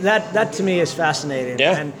mean, that to me is fascinating.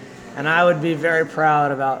 Yeah. And I would be very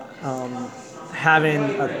proud about having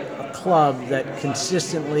a club that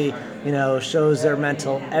consistently, shows their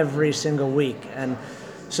mental every single week. And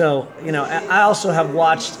so, I also have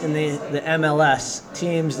watched in the MLS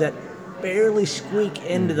teams that barely squeak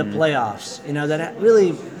into the playoffs, that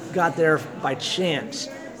really got there by chance.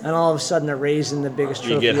 And all of a sudden they're raising the biggest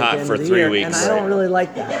trophy. You get hot at the end for of the 3 year. weeks. And I don't really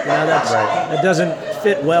like that. That doesn't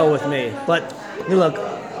fit well with me. But look,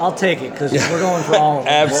 I'll take it because we're going for all of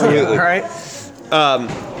them. Absolutely. All right.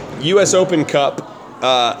 U.S. Open Cup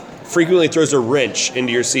frequently throws a wrench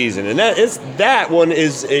into your season, and that one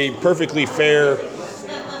is a perfectly fair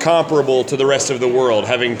comparable to the rest of the world,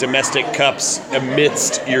 having domestic cups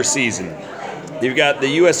amidst your season. You've got the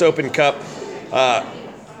U.S. Open Cup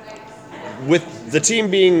with the team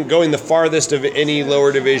going the farthest of any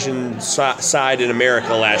lower division side in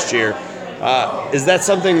America last year. Is that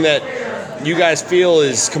something that you guys feel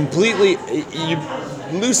is completely?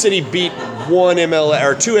 Lou City beat one MLS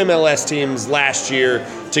or two MLS teams last year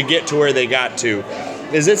to get to where they got to.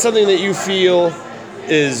 Is it something that you feel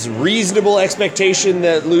is reasonable expectation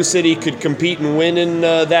that Lou City could compete and win in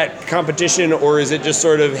that competition, or is it just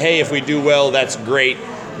sort of, hey, if we do well, that's great,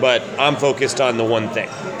 but I'm focused on the one thing?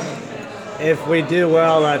 If we do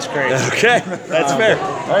well, that's great. Okay, that's fair.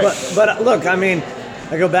 All right. But look, I mean,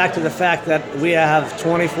 I go back to the fact that we have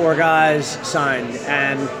 24 guys signed,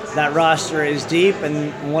 and that roster is deep,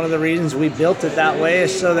 and one of the reasons we built it that way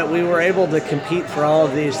is so that we were able to compete for all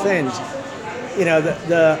of these things.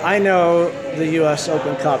 I know the U.S.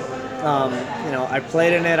 Open Cup. I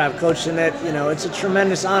played in it, I've coached in it. It's a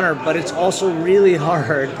tremendous honor, but it's also really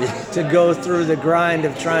hard to go through the grind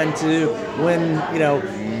of trying to win,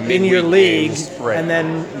 in your league, right, and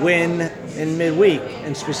then win in midweek,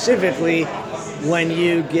 and specifically when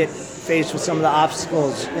you get faced with some of the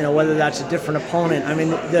obstacles, whether that's a different opponent. I mean,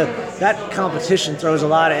 that competition throws a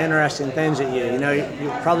lot of interesting things at you.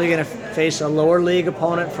 You're probably going to face a lower league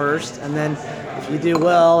opponent first, and then if you do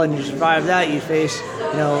well and you survive that, you face,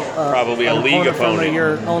 probably a league opponent from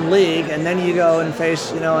your own league, and then you go and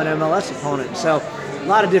face, an MLS opponent. So a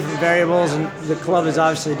lot of different variables, and the club has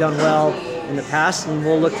obviously done well in the past, and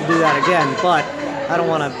we'll look to do that again. But I don't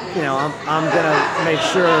want to, I'm going to make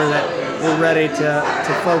sure that we're ready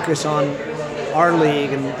to focus on our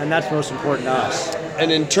league, and that's most important to us.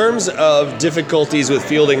 And in terms of difficulties with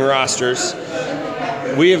fielding rosters,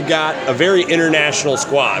 we have got a very international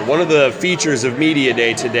squad. One of the features of Media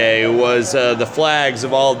Day today was the flags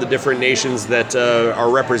of all of the different nations that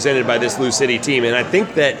are represented by this Lou City team. And I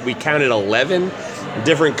think that we counted 11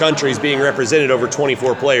 different countries being represented over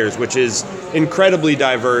 24 players, which is incredibly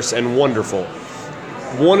diverse and wonderful.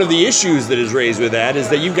 One of the issues that is raised with that is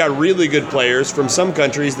that you've got really good players from some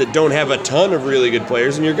countries that don't have a ton of really good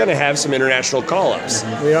players, and you're going to have some international call-ups.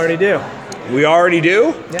 We already do. We already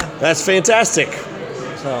do? Yeah. That's fantastic.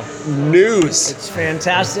 So news. It's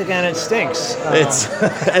fantastic and it stinks.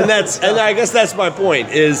 And I guess that's my point,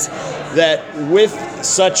 is that with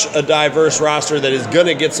such a diverse roster that is going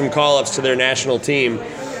to get some call-ups to their national team,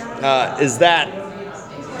 is that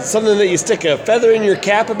something that you stick a feather in your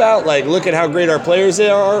cap about? Like, look at how great our players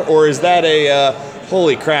are? Or is that a,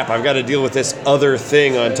 holy crap, I've got to deal with this other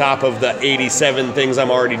thing on top of the 87 things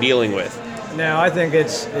I'm already dealing with? No, I think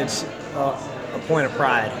it's a point of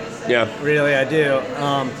pride. Yeah. Really, I do.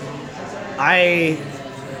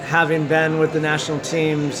 Having been with the national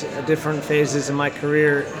teams at different phases in my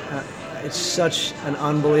career, it's such an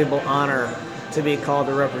unbelievable honor to be called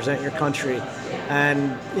to represent your country.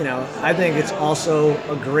 And, I think it's also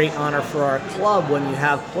a great honor for our club when you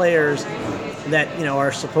have players that,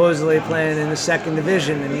 are supposedly playing in the second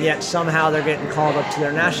division and yet somehow they're getting called up to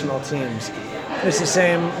their national teams. It's the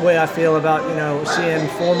same way I feel about, seeing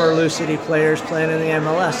former Lou City players playing in the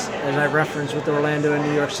MLS, as I referenced with Orlando and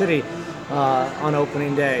New York City on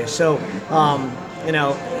opening day. So,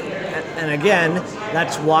 and again,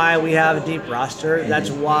 that's why we have a deep roster. That's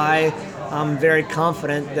why I'm very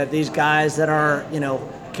confident that these guys that are,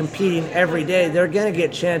 competing every day, they're going to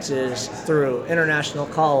get chances through international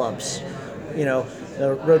call-ups,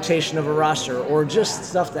 the rotation of a roster, or just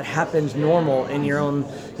stuff that happens normal in your own,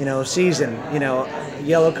 season.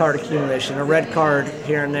 Yellow card accumulation, a red card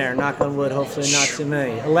here and there. Knock on wood, hopefully not too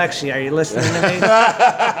many. Alexi, are you listening to me?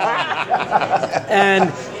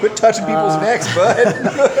 And quit touching people's necks, bud.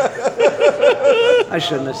 I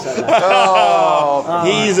shouldn't have said that.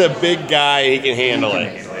 He's a big guy. He can handle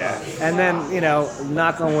it. And then,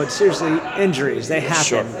 knock on wood, seriously, injuries, they happen.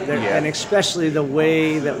 Sure. And especially the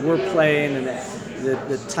way that we're playing and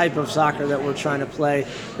the type of soccer that we're trying to play,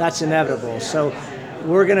 that's inevitable. So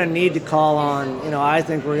we're going to need to call on, I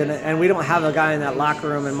think we're going to, and we don't have a guy in that locker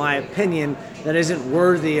room, in my opinion, that isn't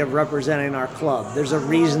worthy of representing our club. There's a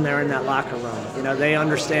reason they're in that locker room. They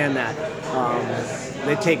understand that.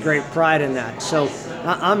 They take great pride in that. So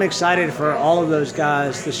I'm excited for all of those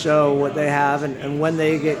guys to show what they have, and when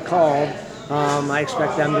they get called, I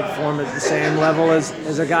expect them to perform at the same level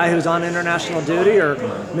as a guy who's on international duty or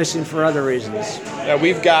missing for other reasons. Now,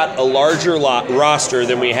 we've got a larger roster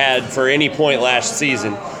than we had for any point last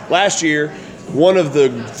season. Last year, one of the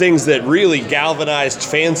things that really galvanized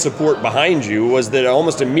fan support behind you was that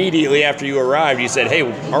almost immediately after you arrived, you said, hey,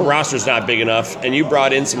 our roster's not big enough, and you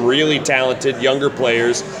brought in some really talented younger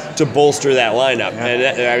players to bolster that lineup.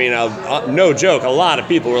 Yeah. And no joke, a lot of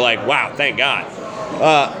people were like, wow, thank God.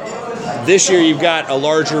 This year you've got a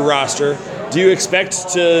larger roster. Do you expect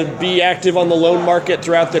to be active on the loan market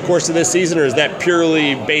throughout the course of this season, or is that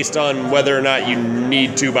purely based on whether or not you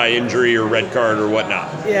need to by injury or red card or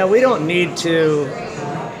whatnot? Yeah, we don't need to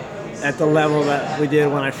at the level that we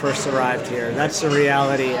did when I first arrived here. That's the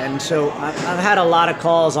reality. And so I've had a lot of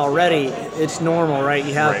calls already. It's normal, right?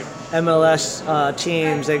 You have MLS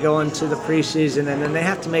teams, they go into the preseason, and then they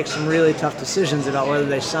have to make some really tough decisions about whether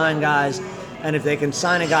they sign guys. And if they can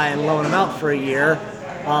sign a guy and loan him out for a year,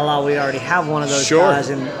 we already have one of those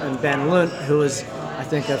guys in Ben Lunt, who is, I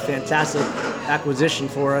think, a fantastic acquisition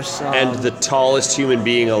for us. And the tallest human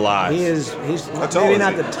being alive. He's maybe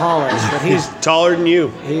not the tallest, but he's taller than you.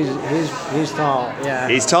 He's tall, yeah.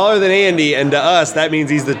 He's taller than Andy, and to us, that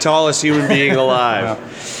means he's the tallest human being alive.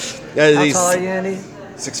 How tall are you, Andy?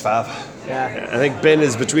 6'5". Yeah. I think Ben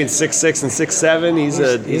is between 6'6" and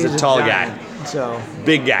 6'7". He's a tall guy. So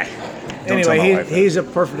big guy. Anyway, he's a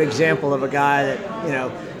perfect example of a guy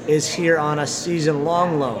that, is here on a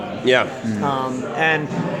season-long loan. Yeah. And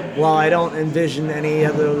while I don't envision any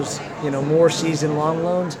of those, more season-long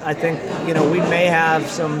loans, I think, we may have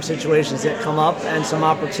some situations that come up and some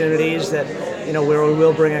opportunities that, where we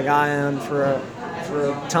will bring a guy on for a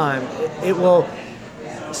time. It will.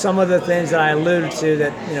 Some of the things that I alluded to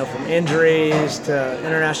that, from injuries to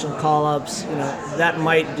international call-ups, that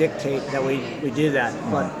might dictate that we do that.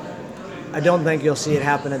 But I don't think you'll see it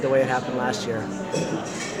happen the way it happened last year.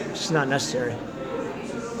 It's just not necessary.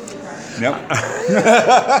 Nope.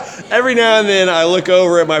 Every now and then I look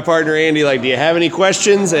over at my partner Andy like, do you have any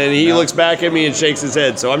questions? And he looks back at me and shakes his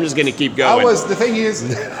head. So I'm just going to keep going. The thing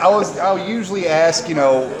is, I'll usually ask,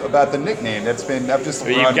 about the nickname. I've just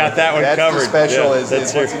you've got that one that's covered. The special Yeah,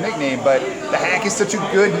 is what's the nickname, but the Hack is such a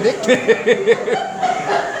good nickname.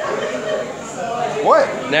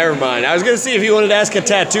 What? Never mind. I was going to see if you wanted to ask a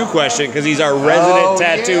tattoo question because he's our resident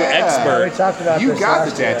tattoo expert. We talked about you this got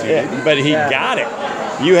the last year. tattoo, didn't you? But he got it.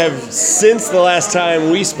 You have, since the last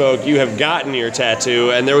time we spoke, you have gotten your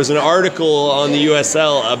tattoo, and there was an article on the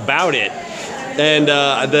USL about it. And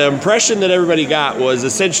the impression that everybody got was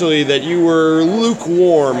essentially that you were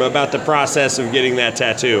lukewarm about the process of getting that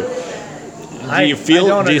tattoo. Do you feel? I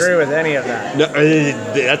don't agree with any of that. No,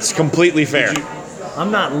 that's completely fair.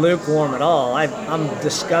 I'm not lukewarm at all. I'm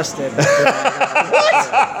disgusted.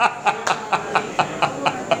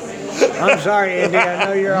 I'm sorry, Andy. I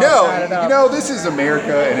know you're all fired up. This is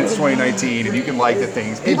America, and it's 2019, and you can like the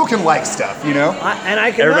things. People can like stuff,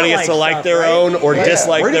 Everybody gets to like their own or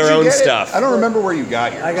dislike their own stuff. I don't remember where you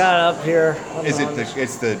got yours. I got it up here.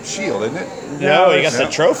 It's the shield, isn't it? No, you got the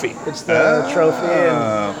trophy. It's the trophy,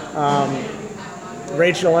 and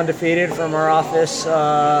Rachel Undefeated from our office,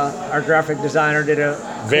 our graphic designer, did a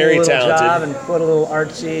very cool little talented job and put a little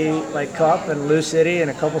artsy cup and Lou City and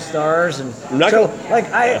a couple stars, and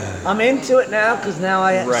I'm into it now because now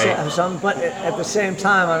I have something. But at the same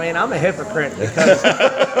time, I'm a hypocrite because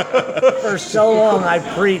for so long I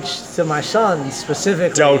preached to my sons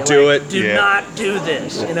specifically. Don't do it. Do not do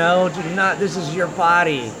this. Do not. This is your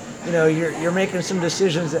body. You're making some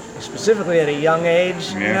decisions that, specifically at a young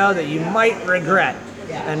age, that you might regret.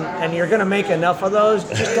 And you're going to make enough of those,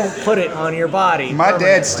 just don't put it on your body. My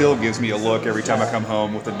dad still gives me a look every time I come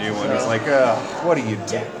home with a new one. He's like, what do you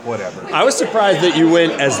do? Whatever. I was surprised that you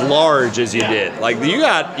went as large as you did. Like, you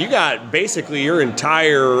got basically your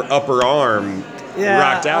entire upper arm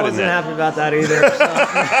rocked out in that. I wasn't happy about that either.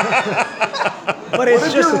 So. But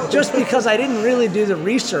it's just because I didn't really do the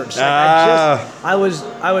research. I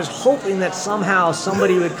was hoping that somehow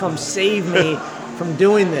somebody would come save me from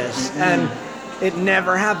doing this, and it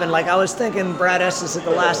never happened. Like, I was thinking Brad Estes at the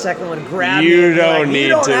last second would grab me. You don't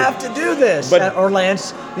have to do this. But, or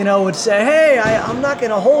Lance, would say, hey, I'm not going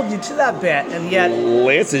to hold you to that bet. And yet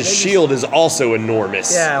Lance's shield is also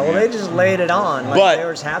enormous. Yeah, well, they just laid it on. Like, they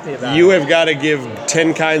were just happy about it. You have got to give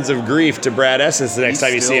 10 kinds of grief to Brad Estes the next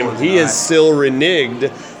time you see him. He is still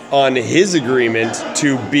reneged on his agreement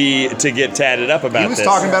to get tatted up about this. He was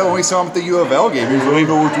talking about it when we saw him at the U of L game. He was like, I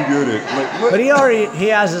know what you did it. But he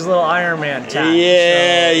has his little Iron Man tattoo.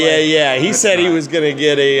 Yeah. He said he was going to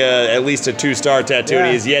get at least a 2-star tattoo, and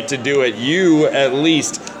he has yet to do it. You, at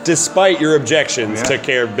least, despite your objections, took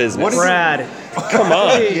care of business. Brad, come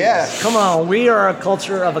on. Come on. We are a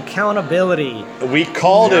culture of accountability. We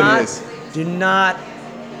called him this. Do not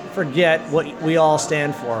forget what we all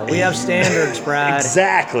stand for. We have standards, Brad.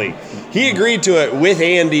 Exactly. He agreed to it with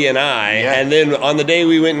Andy and I, and then on the day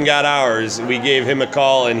we went and got ours, we gave him a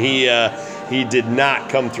call, and he did not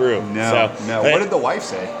come through. No. What did the wife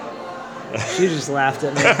say? She just laughed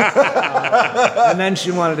at me. And then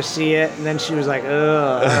she wanted to see it, and then she was like, ugh,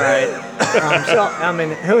 all right.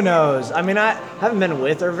 Who knows? I haven't been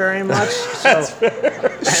with her very much, so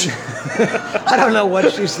I don't know what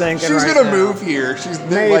she's thinking. She's going to move here.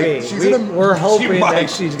 Maybe. We're hoping that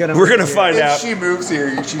she's going to move. We're going to find out. If she moves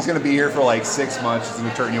here, she's going to be here for like 6 months. She's going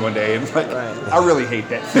to turn you one day. And I really hate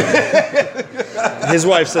that. His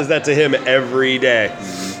wife says that to him every day.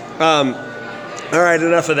 All right,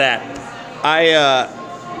 enough of that.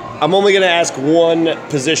 I'm only going to ask one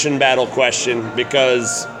position battle question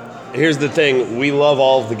because here's the thing. We love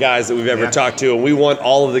all of the guys that we've ever talked to, and we want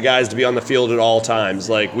all of the guys to be on the field at all times.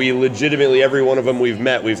 Like, we legitimately, every one of them we've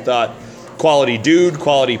met, we've thought quality dude,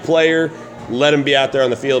 quality player, let him be out there on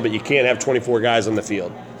the field, but you can't have 24 guys on the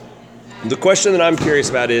field. The question that I'm curious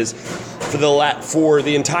about is, for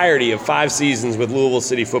the entirety of 5 seasons with Louisville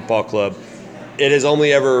City Football Club, it has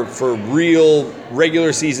only ever, for real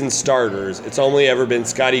regular season starters, it's only ever been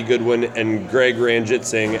Scotty Goodwin and Greg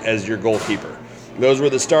Ranjitsingh as your goalkeeper. Those were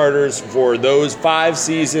the starters for those 5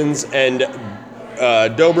 seasons, and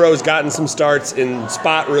Dobro's gotten some starts in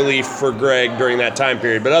spot relief for Greg during that time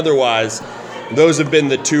period. But otherwise, those have been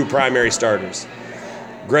the 2 primary starters.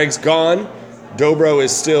 Greg's gone. Dobro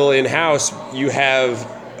is still in-house. You have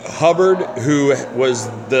Hubbard, who was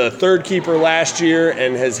the 3rd keeper last year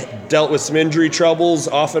and has dealt with some injury troubles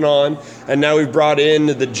off and on. And now we've brought in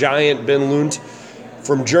the giant Ben Lunt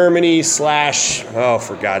from Germany /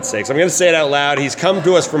 for God's sakes, I'm going to say it out loud. He's come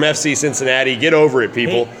to us from FC Cincinnati. Get over it,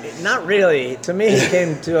 people. Not really. To me, he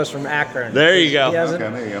came to us from Akron. There you go.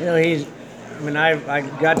 There you go. I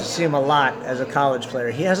got to see him a lot as a college player.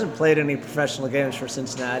 He hasn't played any professional games for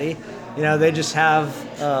Cincinnati. They just have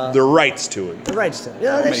the rights to him.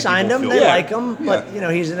 They signed him. They like him, but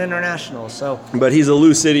he's an international. So, but he's a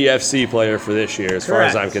Lou City FC player for this year, as far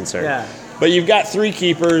as I'm concerned. Yeah. But you've got 3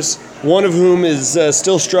 keepers, one of whom is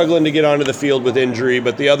still struggling to get onto the field with injury,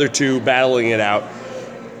 but the other 2 battling it out.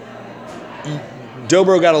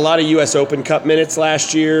 Dobro got a lot of U.S. Open Cup minutes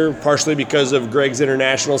last year, partially because of Greg's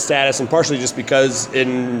international status, and partially just because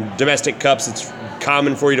in domestic cups it's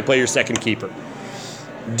common for you to play your second keeper.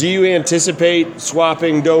 Do you anticipate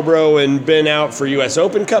swapping Dobro and Ben out for U.S.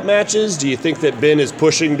 Open Cup matches? Do you think that Ben is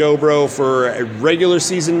pushing Dobro for regular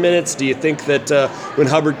season minutes? Do you think that when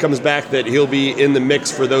Hubbard comes back that he'll be in the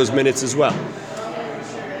mix for those minutes as well?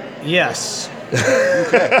 Yes.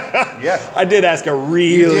 Okay. Yeah. I did ask a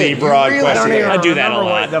really broad question. I do that a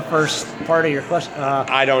lot. The first part of your question.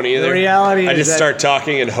 I don't either. The reality I is just start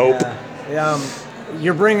talking and hope.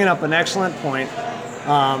 You're bringing up an excellent point.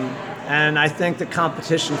 And I think the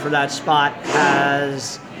competition for that spot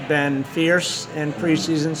has been fierce in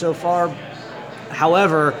preseason so far.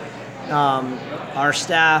 However, our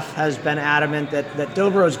staff has been adamant that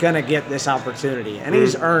Dobro's going to get this opportunity, and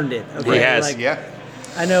he's earned it. Okay? He has.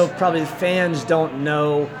 I know probably the fans don't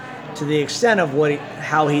know to the extent of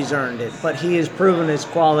how he's earned it, but he has proven his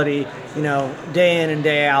quality, day in and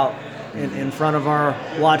day out in front of our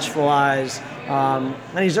watchful eyes.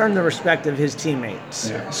 And he's earned the respect of his teammates.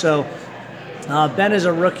 Yeah. So Ben is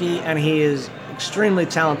a rookie, and he is extremely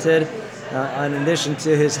talented, in addition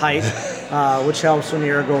to his height, which helps when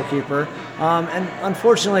you're a goalkeeper. And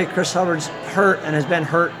unfortunately, Chris Hubbard's hurt and has been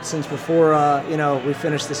hurt since before we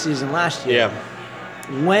finished the season last year. Yeah.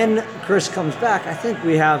 When Chris comes back, I think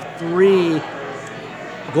we have 3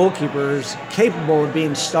 goalkeepers capable of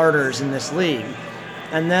being starters in this league.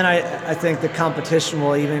 And then I think the competition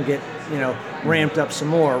will even get ramped up some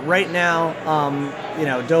more. Right now,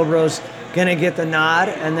 Dobro's going to get the nod,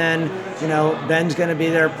 and then Ben's going to be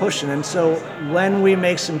there pushing. And so when we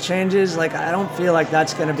make some changes, I don't feel like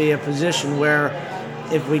that's going to be a position where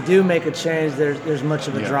if we do make a change, there's much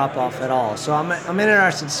of a drop off at all. So I'm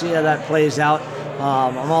interested to see how that plays out.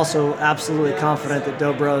 I'm also absolutely confident that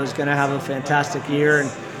Dobro is going to have a fantastic year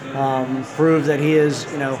and prove that he is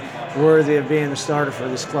worthy of being the starter for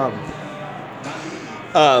this club.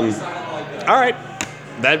 All right.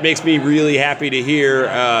 That makes me really happy to hear.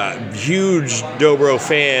 Huge Dobro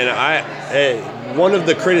fan. One of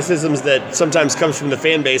the criticisms that sometimes comes from the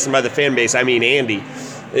fan base, and by the fan base I mean Andy,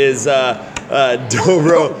 is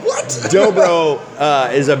Dobro. What? Dobro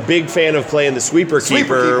is a big fan of playing the sweeper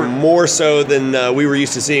keeper more so than we were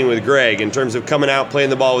used to seeing with Greg in terms of coming out, playing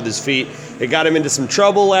the ball with his feet. It got him into some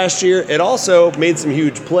trouble last year. It also made some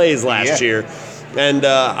huge plays last year. And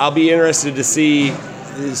I'll be interested to see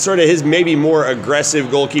sort of his maybe more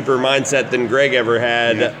aggressive goalkeeper mindset than Greg ever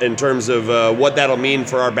had in terms of what that'll mean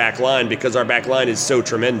for our back line, because our back line is so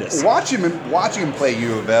tremendous. Watching him play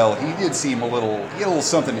U of L, he did seem he had a little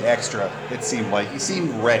something extra, it seemed like. He seemed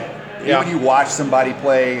ready. When you watch somebody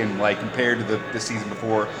play and compared to the season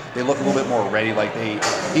before, they look a little bit more ready.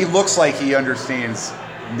 He looks like he understands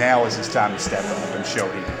now is his time to step up and show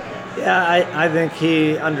him. Yeah, I think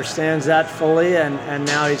he understands that fully, and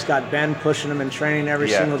now he's got Ben pushing him in training every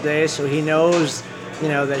single day, so he knows,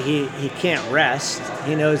 that he can't rest.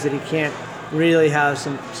 He knows that he can't really have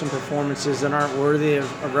some performances that aren't worthy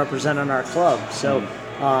of representing our club. So,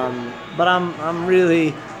 but I'm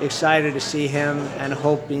really excited to see him and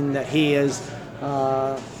hoping that he is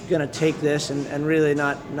going to take this and really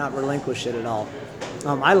not relinquish it at all.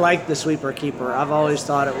 I like the sweeper keeper. I've always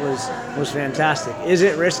thought it was fantastic. Is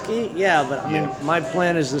it risky? Yeah, but I mean, my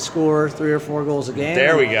plan is to score 3 or 4 goals a game.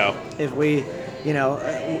 There we go. If we,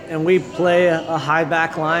 and we play a high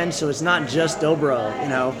back line, so it's not just Dobro.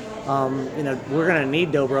 We're going to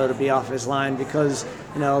need Dobro to be off his line because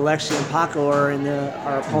Alexi and Paco are in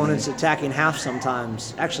our opponent's attacking half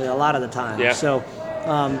sometimes. Actually, a lot of the time. Yeah. So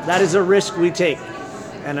that is a risk we take,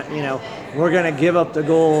 and we're going to give up the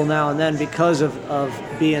goal now and then because of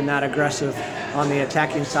being that aggressive on the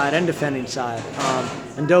attacking side and defending side.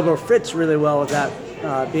 And Dobro fits really well with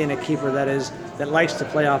that, being a keeper that likes to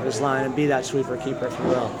play off his line and be that sweeper keeper, if you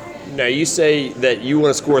will. Now, you say that you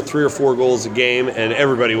want to score 3 or 4 goals a game, and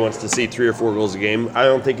everybody wants to see 3 or 4 goals a game. I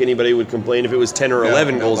don't think anybody would complain if it was 10 or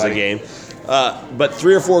 11 goals a game. But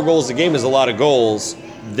 3 or 4 goals a game is a lot of goals.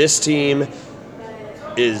 This team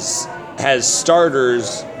has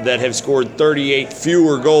starters that have scored 38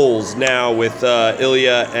 fewer goals now with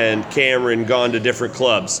Ilya and Cameron gone to different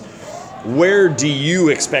clubs. Where do you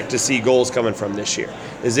expect to see goals coming from this year?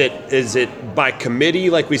 Is it by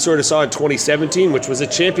committee like we sort of saw in 2017, which was a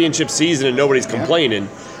championship season and nobody's complaining?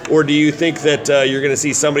 Or do you think that you're going to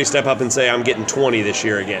see somebody step up and say, I'm getting 20 this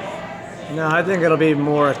year again? No, I think it'll be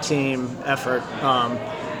more a team effort.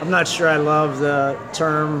 I'm not sure I love the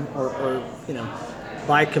term or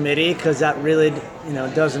by committee, because that really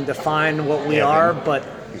doesn't define what we are. But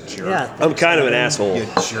I'm kind of an asshole. You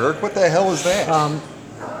jerk! What the hell is that?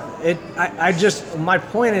 My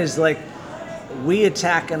point is, we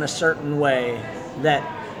attack in a certain way that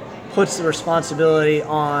puts the responsibility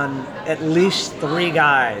on at least 3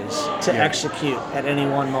 guys to execute at any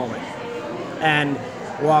one moment. And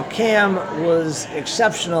while Cam was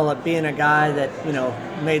exceptional at being a guy that,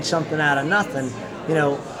 made something out of nothing,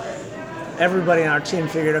 everybody on our team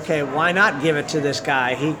figured, okay, why not give it to this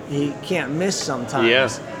guy? He can't miss sometimes.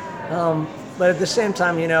 Yeah. But at the same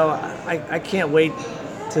time, I can't wait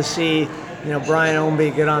to see, Brian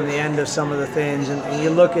Ownby get on the end of some of the things. And you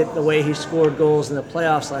look at the way he scored goals in the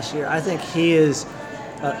playoffs last year, I think he is,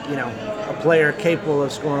 a player capable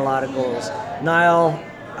of scoring a lot of goals. Niall,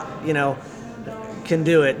 can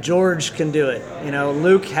do it. George can do it.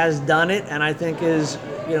 Luke has done it, and I think is,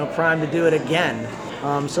 primed to do it again.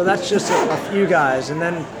 So that's just a few guys. And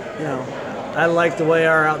then, I like the way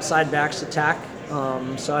our outside backs attack.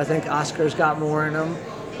 So I think Oscar's got more in him.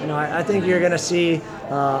 I think you're going to see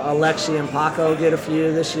Alexi and Paco get a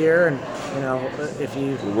few this year, and if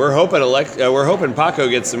you we're hoping Paco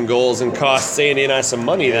gets some goals and costs Sandy and I some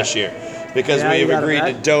money this year, because we have agreed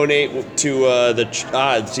to donate to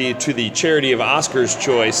the charity of Oscar's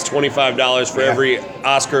choice, $25 for every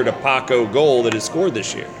Oscar to Paco goal that is scored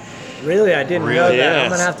this year. Really, I didn't know that. I'm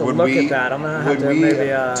gonna have to look at that. I'm gonna have to maybe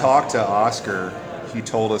talk to Oscar. He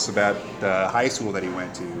told us about the high school that he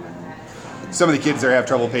went to. And some of the kids there have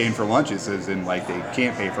trouble paying for lunches, as in like they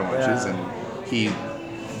can't pay for lunches, and he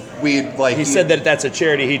said that that's a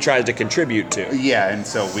charity he tries to contribute to. Yeah, and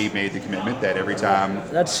so we made the commitment that every time.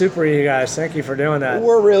 That's super, you guys. Thank you for doing that.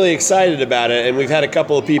 We're really excited about it, and we've had a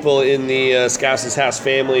couple of people in the Scouts' House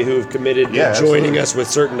family who have committed to joining us with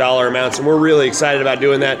certain dollar amounts, and we're really excited about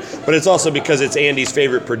doing that. But it's also because it's Andy's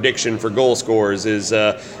favorite prediction for goal scorers is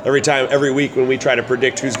every week when we try to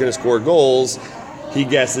predict who's going to score goals, he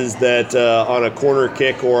guesses that on a corner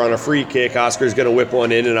kick or on a free kick, Oscar's going to whip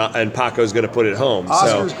one in and Paco's going to put it home.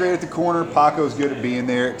 Oscar's great at the corner. Paco's good at being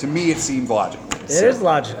there. To me, it seems logical. It is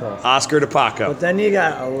logical. Oscar to Paco. But then you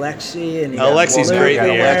got Alexi and Alexi's great in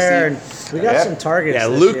the air. And we got some targets. Yeah,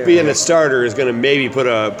 this Luke year. being a starter is going to maybe put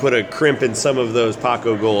a crimp in some of those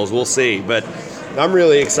Paco goals. We'll see. But I'm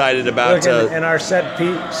really excited about. And our set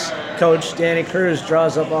piece coach Danny Cruz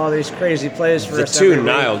draws up all these crazy plays for us. The two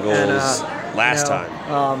Niall goals. Last time.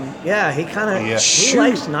 He kind of he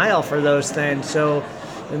likes Niall for those things, so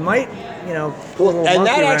it might, put a little and monkey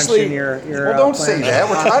that wrench actually, in your don't say that.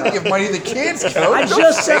 We're trying to give money to the kids, Coach. I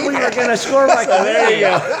just said we were going to score by committee,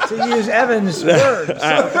 to use Evan's words.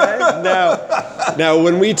 Okay? Now,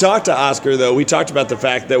 when we talked to Oscar, though, we talked about the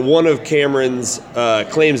fact that one of Cameron's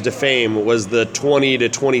claims to fame was the 20 to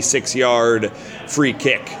 26 yard free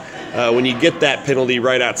kick. When you get that penalty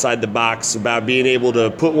right outside the box, about being able to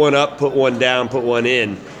put one up, put one down, put one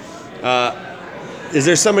in. Is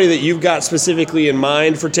there somebody that you've got specifically in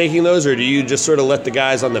mind for taking those, or do you just sort of let the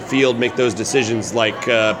guys on the field make those decisions, like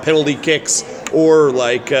penalty kicks or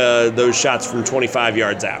like those shots from 25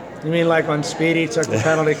 yards out? You mean like when Speedy took the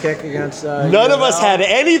penalty kick against None of us had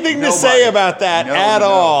anything to say about that at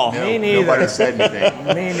all. Me neither. Nobody said anything.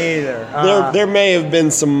 Me neither. There may have been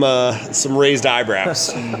some raised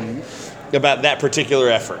eyebrows about that particular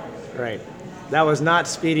effort. Right. That was not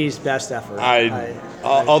Speedy's best effort.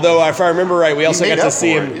 Although, if I remember right, we also got to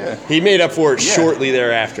see him. He made up for it shortly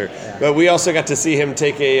thereafter. Yeah. But we also got to see him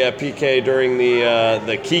take a PK during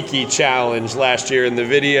the Kiki challenge last year in the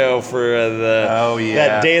video for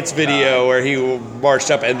that dance video where he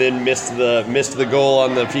marched up and then missed the goal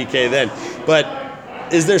on the PK then.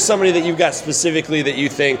 But is there somebody that you've got specifically that you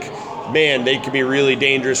think, man, they could be really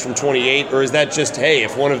dangerous from 28, or is that just, hey,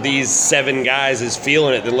 if one of these 7 guys is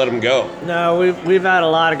feeling it, then let them go? No, we've had a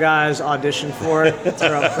lot of guys audition for it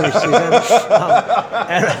throughout preseason.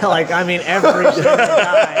 Every single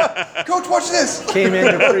guy. Coach, watch this. Came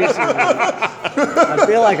into preseason. I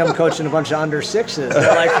feel like I'm coaching a bunch of under 6s.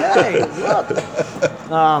 They're like, hey, look.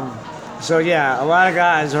 So yeah, a lot of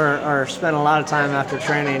guys are spend a lot of time after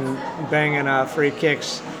training banging free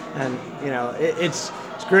kicks, and it's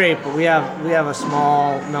great, but we have a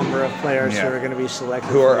small number of players who are going to be selected,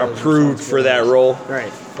 who are approved for that role.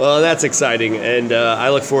 Right. Well, that's exciting, and I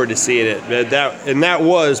look forward to seeing it. That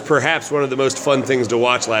was perhaps one of the most fun things to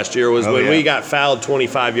watch last year was when we got fouled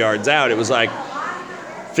 25 yards out. It was like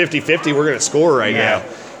 50-50. We're going to score right now.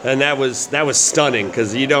 And that was stunning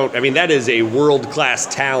because that is a world-class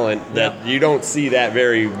talent that you don't see that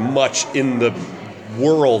very much in the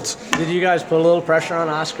world. Did you guys put a little pressure on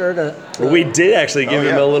Oscar We did actually give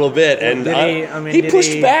him a little bit, and he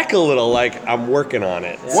pushed back a little, like, I'm working on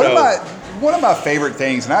it. Yeah. One of my favorite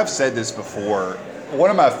things, and I've said this before, one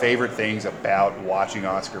of my favorite things about watching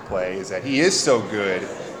Oscar play is that he is so good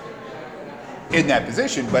in that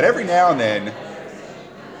position, but every now and then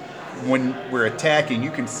when we're attacking, you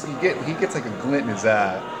can see he gets like a glint in his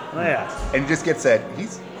eye. Oh yeah. And he just gets that,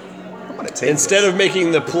 I'm going to take instead this. of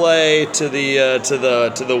making the play to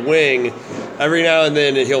the wing, every now and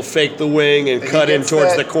then he'll fake the wing and cut in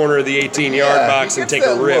towards the corner of the 18-yard box and take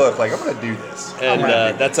a rip. Look, like, I'm going to do this. And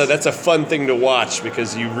that's a fun thing to watch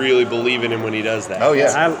because you really believe in him when he does that. Oh,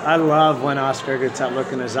 yeah. I love when Oscar gets that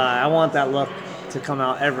look in his eye. I want that look to come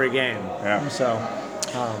out every game. Yeah. So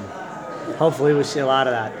hopefully we see a lot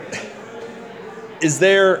of that. Is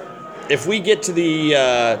there, if we get to the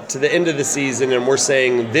end of the season and we're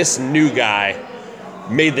saying this new guy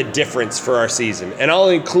made the difference for our season, and I'll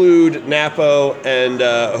include Napo and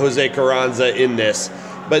Jose Carranza in this,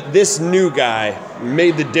 but this new guy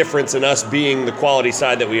made the difference in us being the quality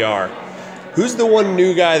side that we are. Who's the one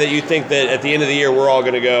new guy that you think that at the end of the year we're all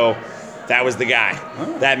going to go, that was the guy.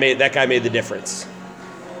 That guy made the difference?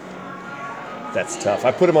 That's tough.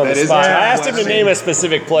 I put him on the spot. I asked him to name a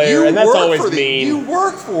specific player, and that's always mean. You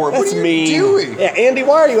work for him. That's what are you mean. doing? Yeah, Andy,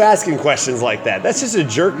 why are you asking questions like that? That's just a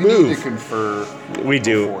jerk We move. need to confer We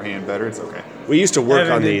do. beforehand better. It's okay. We used to work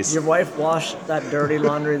Evan, on did these. your wife wash that dirty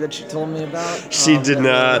laundry that she told me about? She did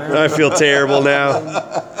not. I feel terrible now.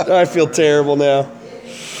 I feel terrible now.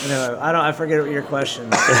 No, I forget what your question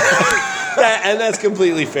is. And that's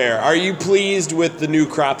completely fair. Are you pleased with the new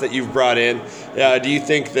crop that you've brought in? Do you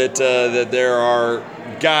think that that there are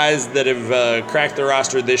guys that have cracked the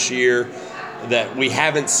roster this year that we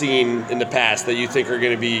haven't seen in the past that you think are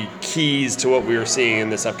going to be keys to what we are seeing in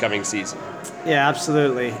this upcoming season? Yeah,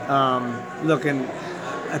 absolutely. Looking,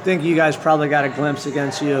 I think you guys probably got a glimpse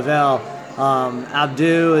against U of L.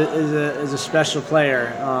 Abdu is a special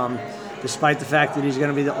player. Despite the fact that he's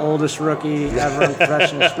going to be the oldest rookie ever in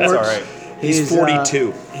professional sports. That's all right. He's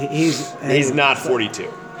 42. He's not 42.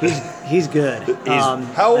 He's good.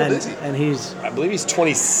 How old is he? And he's I believe he's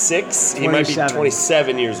 26. He might be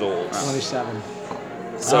 27 years old. 27.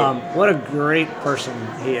 So What a great person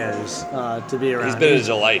he is to be around. he's been a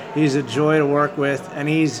delight. He's a joy to work with, and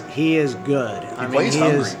he is good. He plays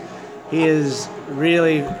hungry. He is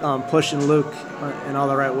really pushing Luke in all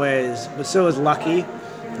the right ways. But so is Lucky.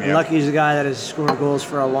 Yeah. Lucky's a guy that has scored goals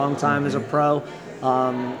for a long time as a pro.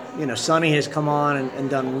 Sonny has come on and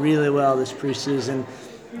done really well this preseason,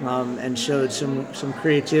 and showed some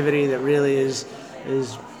creativity that really is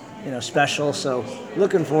special. So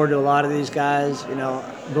looking forward to a lot of these guys.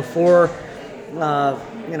 Before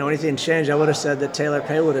anything changed, I would have said that Taylor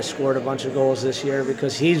Pay would have scored a bunch of goals this year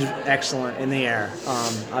because he's excellent in the air.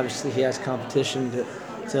 Obviously, he has competition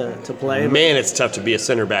to play. Man, it's tough to be a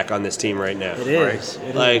center back on this team right now. It is.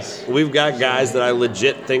 It Like, is. we've got guys that I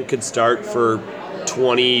legit think could start for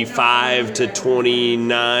 25 to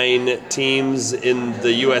 29 teams in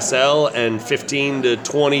the USL and 15 to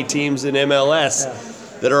 20 teams in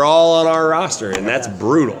MLS that are all on our roster, and that's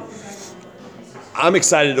brutal. I'm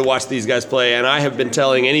excited to watch these guys play, and I have been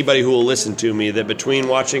telling anybody who will listen to me that between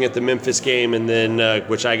watching at the Memphis game and then,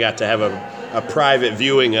 which I got to have a private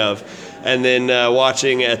viewing of, and then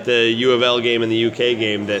watching at the U of L game and the UK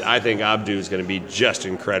game, that I think Abdu is going to be just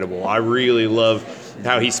incredible. I really love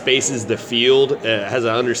how he spaces the field, has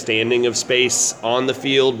an understanding of space on the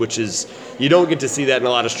field, which is, you don't get to see that in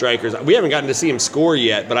a lot of strikers. We haven't gotten to see him score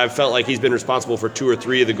yet, but I've felt like he's been responsible for 2 or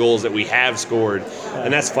 3 of the goals that we have scored,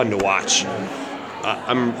 and that's fun to watch.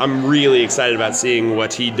 I'm really excited about seeing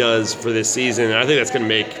what he does for this season, and I think that's going to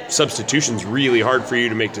make substitutions really hard for you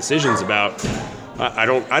to make decisions about. I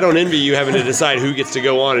don't envy you having to decide who gets to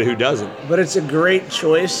go on and who doesn't. But it's a great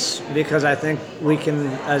choice because I think we can,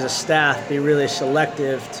 as a staff, be really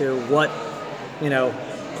selective to what,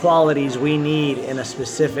 qualities we need in a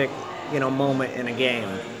specific, moment in a game.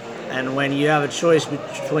 And when you have a choice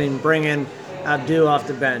between bringing Abdu off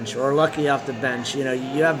the bench or Lucky off the bench, you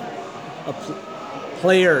have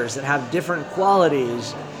players that have different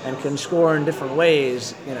qualities and can score in different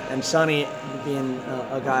ways, and Sonny being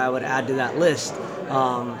a guy I would add to that list,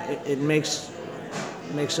 it makes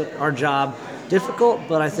our job difficult,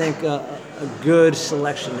 but I think a good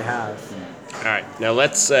selection to have. All right, now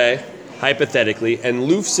let's say, hypothetically, and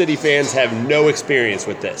Loof City fans have no experience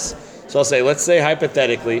with this, so I'll say, let's say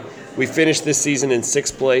hypothetically, we finish this season in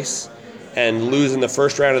 6th place and lose in the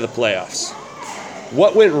first round of the playoffs.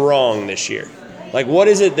 What went wrong this year? Like, what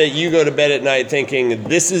is it that you go to bed at night thinking,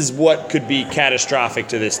 this is what could be catastrophic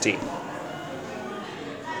to this team?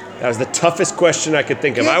 That was the toughest question I could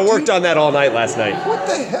think of. I worked on that all night last night. What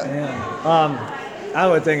the hell? Yeah. I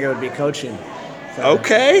would think it would be coaching.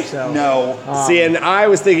 Okay. So, No. See, and I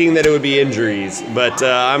was thinking that it would be injuries, but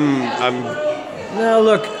No,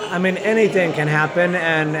 look, anything can happen,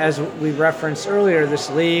 and as we referenced earlier, this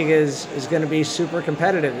league is going to be super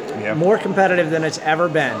competitive, more competitive than it's ever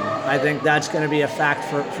been. I think that's going to be a fact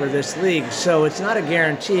for this league. So it's not a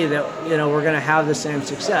guarantee that we're going to have the same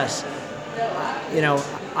success.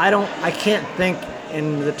 I can't think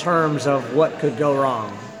in the terms of what could go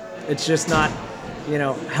wrong. It's just not,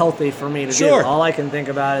 healthy for me to do. All I can think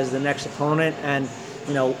about is the next opponent and,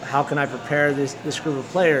 how can I prepare this group of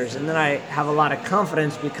players? And then I have a lot of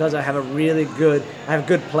confidence because I have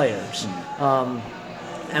good players,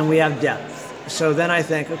 and we have depth. So then I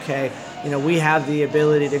think, okay, we have the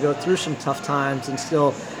ability to go through some tough times and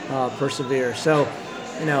still persevere. So,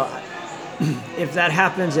 if that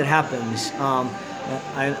happens, it happens.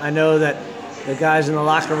 I know that the guys in the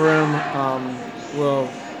locker room will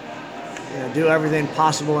do everything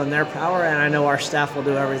possible in their power, and I know our staff will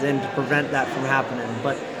do everything to prevent that from happening.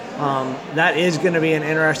 But that is going to be an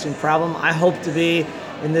interesting problem. I hope to be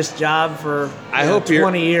in this job for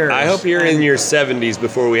 20 years. I hope you're in your 70s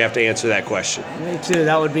before we have to answer that question. Me too.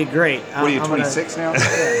 That would be great. What are you, 26 now?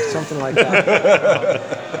 Yeah, something like that.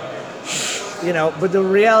 But the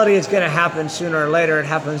reality is going to happen sooner or later. It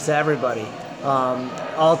happens to everybody.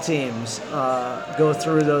 All teams go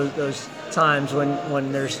through those times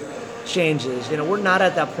when there's changes. We're not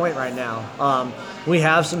at that point right now. We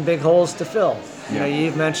have some big holes to fill.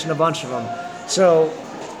 You've mentioned a bunch of them. So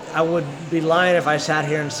I would be lying if I sat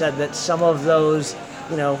here and said that some of those,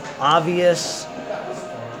 obvious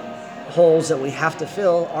holes that we have to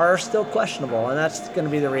fill are still questionable, and that's going to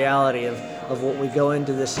be the reality of what we go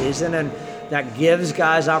into this season, and that gives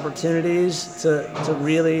guys opportunities to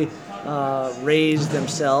really raise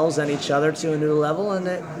themselves and each other to a new level, and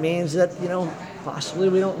it means that possibly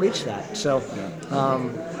we don't reach that. So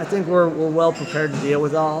I think we're well prepared to deal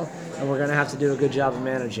with all, and we're going to have to do a good job of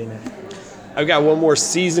managing it. I've got one more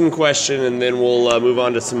season question, and then we'll move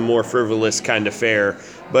on to some more frivolous kind of fare.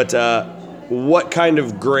 But what kind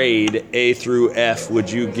of grade, A through F,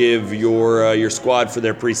 would you give your squad for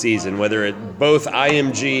their preseason, whether it both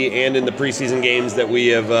IMG and in the preseason games that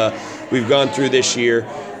we've gone through this year?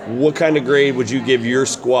 What kind of grade would you give your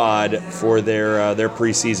squad for their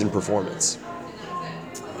preseason performance?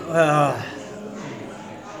 I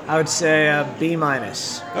would say a B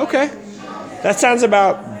minus. Okay, that sounds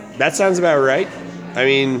about right. I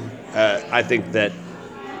mean, I think that,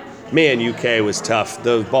 UK was tough.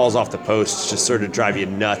 Those balls off the posts just sort of drive you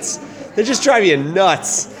nuts. They just drive you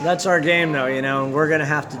nuts. That's our game, though, and we're going to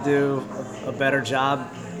have to do a better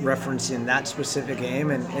job referencing that specific game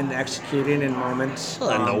and executing in moments.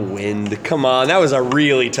 And the wind. Come on, that was a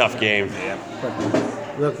really tough game.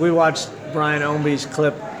 But look, we watched Brian Ownby's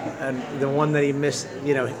clip, and the one that he missed,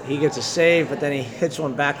 he gets a save, but then he hits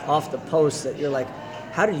one back off the post that you're like,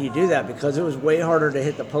 how did you do that? Because it was way harder to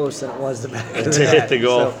hit the post than it was the back of the net. To hit the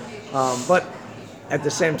goal. So, but at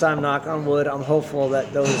the same time, knock on wood, I'm hopeful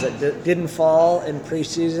that those that didn't fall in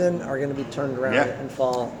preseason are going to be turned around and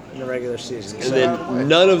fall in the regular season. And then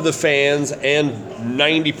none of the fans and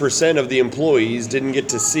 90% of the employees didn't get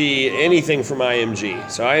to see anything from IMG.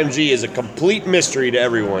 So IMG is a complete mystery to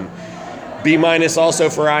everyone. B minus also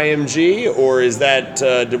for IMG, or is that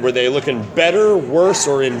were they looking better, worse,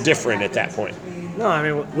 or indifferent at that point? No, I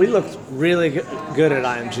mean, we looked really good at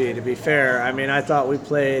IMG, to be fair. I mean, I thought we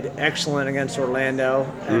played excellent against Orlando,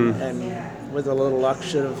 and with a little luck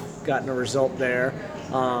should have gotten a result there.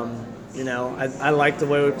 I liked the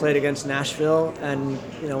way we played against Nashville and,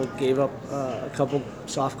 gave up a couple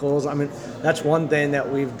soft goals. I mean, that's one thing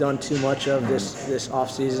that we've done too much of this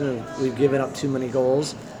offseason. We've given up too many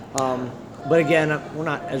goals. But again, we're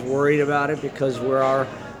not as worried about it because we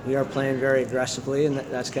are playing very aggressively, and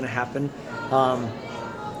that's going to happen.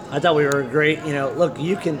 I thought we were great. Look,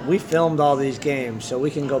 we filmed all these games, so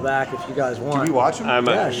we can go back if you guys want. Can we watch them?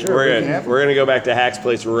 Yeah, sure. We're gonna go back to Hack's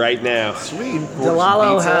place right now. Sweet.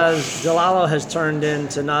 Delalo has turned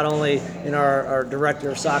into not only our director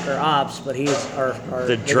of soccer ops, but he's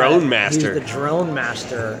the drone master. He's the drone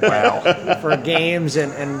master. Wow. For games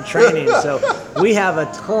and training. So we have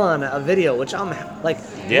a ton of video, which I'm like,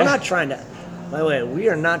 we're not trying to. By the way, we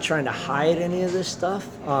are not trying to hide any of this stuff.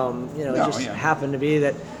 It just happened to be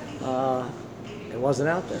that it wasn't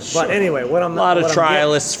out there. Sure. But anyway, a lot of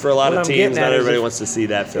trialists for a lot of teams. Not everybody wants to see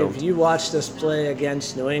that film. If you watched us play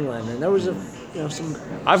against New England, and there was some.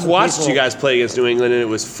 I've watched you guys play against New England, and it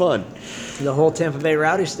was fun. The whole Tampa Bay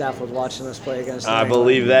Rowdy staff was watching us play against New England. I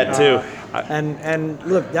believe that too. And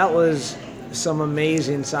look, that was some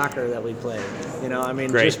amazing soccer that we played.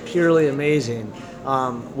 Great. Just purely amazing.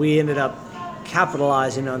 We ended up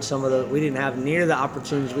capitalizing on some of we didn't have near the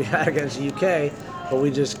opportunities we had against the UK, but we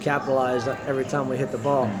just capitalized every time we hit the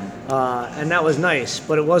ball. And that was nice,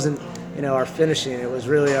 but it wasn't, our finishing. It was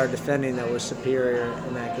really our defending that was superior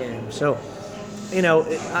in that game. So,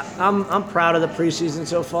 I'm proud of the preseason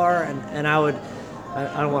so far, and I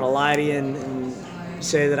don't want to lie to you and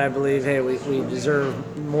say that I believe, hey, we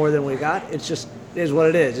deserve more than we got. It's just is what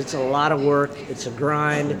it is. It's a lot of work. It's a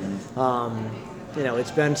grind.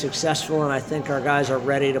 It's been successful, and I think our guys are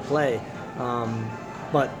ready to play.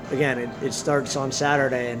 But again, it starts on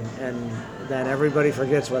Saturday, and then everybody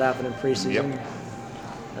forgets what happened in preseason. Yep.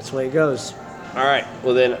 That's the way it goes. All right.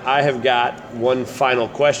 Well, then I have got one final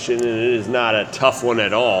question, and it is not a tough one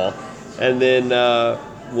at all. And then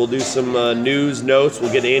we'll do some news notes.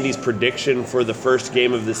 We'll get Andy's prediction for the first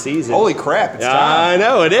game of the season. Holy crap! It's time. I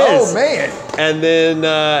know it is. Oh man! And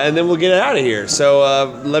then we'll get it out of here.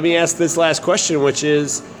 So let me ask this last question, which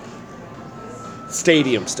is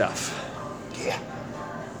stadium stuff. Yeah.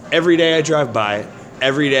 Every day I drive by it,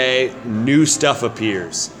 every day new stuff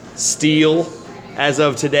appears. Steel as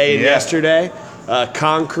of today and yesterday,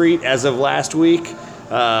 concrete as of last week,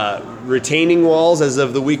 retaining walls as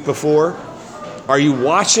of the week before. Are you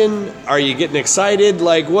watching? Are you getting excited?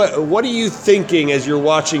 Like, what are you thinking as you're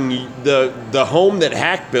watching the home that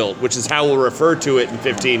Hack built, which is how we'll refer to it in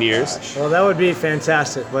 15 years? Well, that would be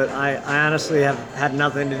fantastic, but I honestly have had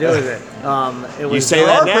nothing to do with it. It was You say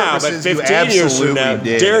that now, but 15 years from now,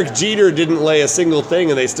 Derek Jeter didn't lay a single thing,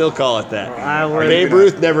 and they still call it that. Babe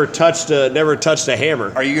Ruth never touched a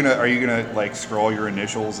hammer. Are you gonna like scroll your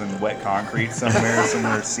initials in wet concrete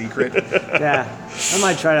somewhere secret? Yeah, I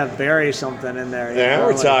might try to bury something in there. Yeah,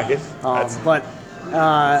 we're talking. But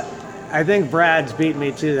I think Brad's beat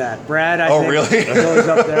me to that. Brad, I think, really? goes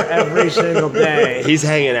up there every single day. He's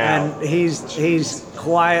hanging out. And he's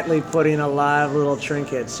quietly putting a lot of little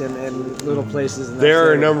trinkets in little places. In that there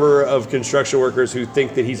are a area. number of construction workers who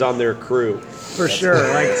think that he's on their crew. For sure.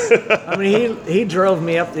 Like, I mean, he drove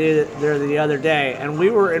me up there the other day, and we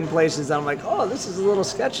were in places that I'm like, oh, this is a little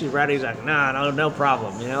sketchy. Brad, he's like, no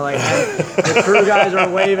problem. Like the crew guys are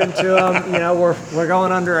waving to him. We're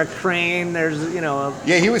going under a crane. There's,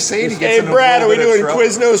 Yeah, he was saying he gets Hey, in a Brad, are little we bit of doing trouble.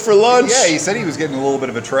 Quiznos for lunch? Yeah, he said he was getting a little bit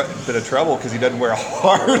of bit of trouble because he doesn't wear a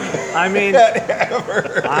hard I mean, ever.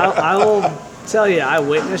 I will tell you, I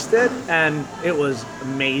witnessed it, and it was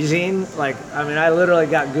amazing. Like, I mean, I literally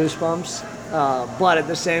got goosebumps. But at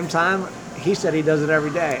the same time, he said he does it every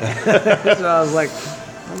day. So I was like,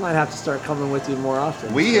 I might have to start coming with you more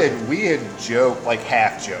often. We had joked, like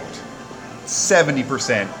half joked,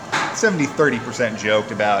 70%, 30%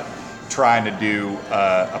 joked about trying to do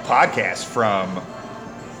a podcast from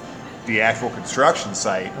the actual construction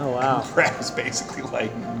site. Oh, wow. And Brad was basically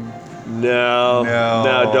like, No,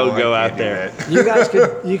 don't go out there. You guys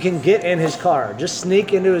you can get in his car. Just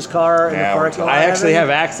sneak into his car in the parking lot. I actually have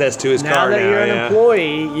access to his car now. Now that you're an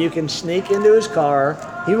employee, you can sneak into his car.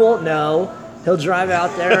 He won't know. He'll drive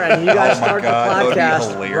out there, and you guys start the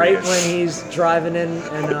podcast right when he's driving in.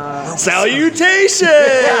 And salutations!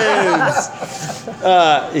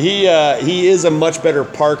 He is a much better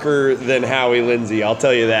parker than Howie Lindsay. I'll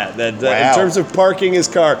tell you that. In terms of parking his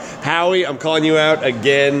car, Howie, I'm calling you out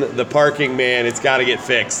again. The parking man, it's got to get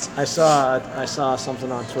fixed. I saw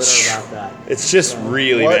something on Twitter about that. It's just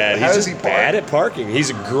really bad. He's just bad at parking.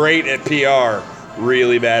 He's great at PR.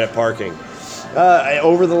 Really bad at parking.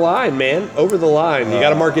 Over the line, man. Over the line. You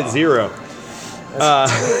got to mark it 0.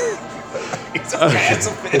 He's a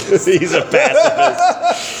pacifist. He's a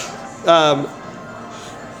pacifist.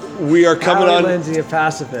 We are coming Howie on. Lindsay, a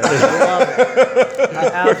pacifist. I love it. I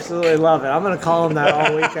absolutely love it. I'm going to call him that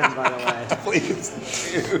all weekend, by the way. Please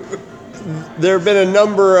do. There have been a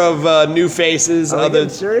number of new faces. Are we getting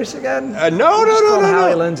serious again? No.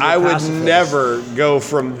 Howie Lindsay, I would pacifist. never go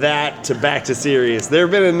from that to back to serious. There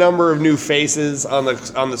have been a number of new faces on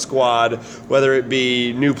the squad, whether it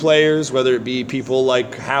be new players, whether it be people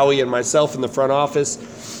like Howie and myself in the front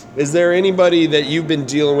office. Is there anybody that you've been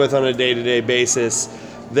dealing with on a day-to-day basis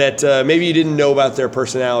that maybe you didn't know about their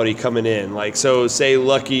personality coming in? Like, so say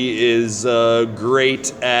Lucky is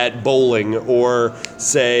great at bowling, or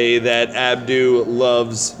say that Abdu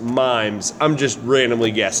loves mimes. I'm just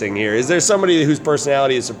randomly guessing here. Is there somebody whose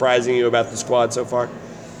personality is surprising you about the squad so far?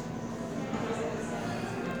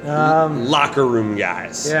 Locker room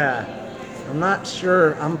guys. Yeah. I'm not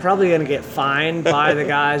sure. I'm probably going to get fined by the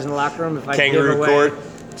guys in the locker room if I give Kangaroo away. court?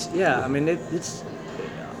 Yeah, I mean, it's...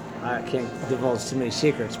 I can't divulge too many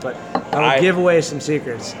secrets, but I would give away some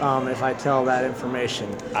secrets if I tell that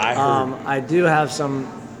information. I heard. I do have some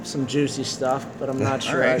juicy stuff, but I'm not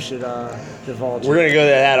sure I should divulge. We're going to go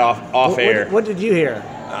to that off air. What did you hear?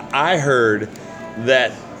 I heard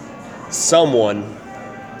that someone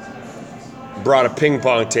brought a ping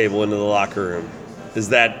pong table into the locker room. Is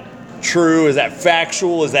that true? Is that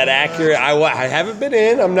factual? Is that accurate? I haven't been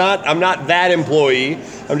in. I'm not that employee.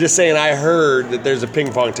 I'm just saying I heard that there's a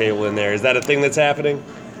ping pong table in there. Is that a thing that's happening?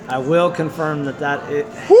 I will confirm that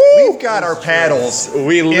We've got our paddles.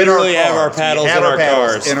 We literally have our paddles in our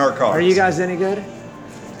cars. In our cars. Are you guys any good?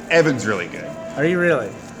 Evan's really good. Are you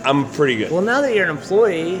really? I'm pretty good. Well, now that you're an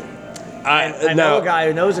employee, I know a guy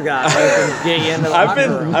who knows a guy who can get you into the locker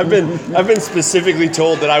room. I've been specifically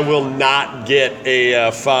told that I will not get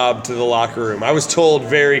a fob to the locker room. I was told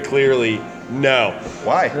very clearly no.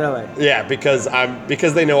 Why? Really? Yeah, because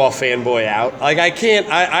they know I'll fanboy out. Like I can't.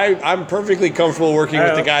 I'm perfectly comfortable working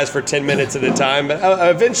with the guys for 10 minutes at a time, but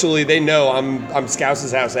eventually they know I'm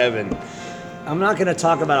Scouse's house Evan. I'm not going to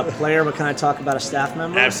talk about a player, but can I talk about a staff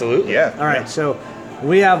member? Absolutely. Yeah. All right. So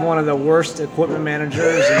we have one of the worst equipment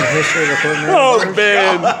managers in the history of equipment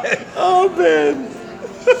managers. Oh Ben.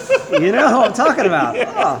 You know who I'm talking about.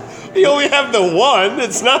 Yeah. Oh. You only have the one.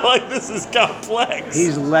 It's not like this is complex.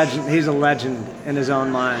 He's a legend in his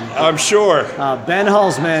own mind. I'm sure. Ben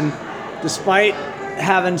Hulsman, despite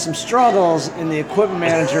having some struggles in the equipment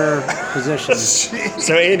manager position.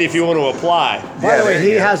 So Andy, if you want to apply. By the way,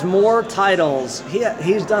 he has more titles.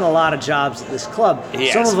 He's done a lot of jobs at this club.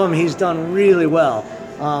 Some of them he's done really well.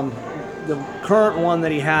 The current one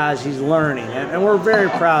that he has, he's learning, and we're very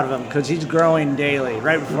proud of him because he's growing daily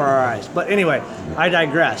right before our eyes. But anyway, I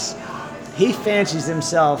digress. He fancies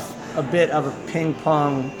himself a bit of a ping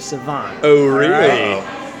pong savant. Oh, really? Right?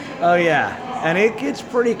 Oh, yeah. And it gets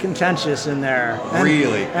pretty contentious in there.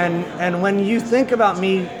 Really? And when you think about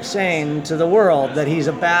me saying to the world that he's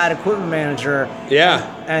a bad equipment manager,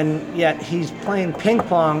 and yet he's playing ping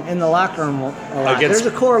pong in the locker room a lot, there's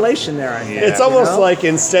a correlation there, I think. It's almost like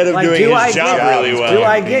instead of doing his job really well. Do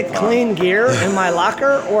I get clean gear in my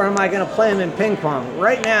locker, or am I going to play him in ping pong?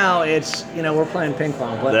 Right now, it's, we're playing ping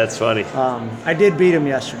pong. But, that's funny. I did beat him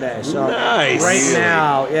yesterday. So nice. Right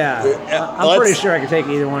now, I'm pretty sure I could take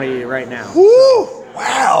either one of you right now. Woo!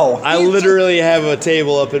 Wow. I literally have a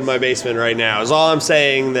table up in my basement right now. Is all I'm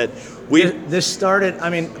saying that this started. I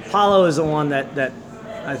mean, Apollo is the one that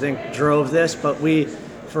I think drove this, but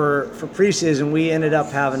for preseason we ended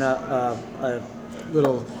up having a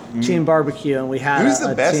little team barbecue, and we had who's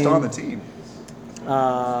the best team, on the team?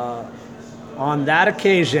 On that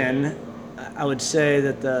occasion, I would say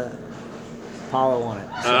that the Apollo won it.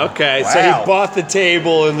 So. Okay, so he bought the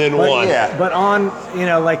table and then won. Yeah. But on,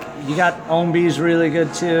 like you got Ombi's really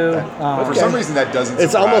good too. But for some reason that doesn't.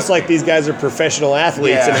 It's almost like these guys are professional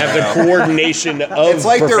athletes and have the coordination of it's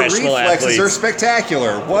like professional their reflexes athletes. are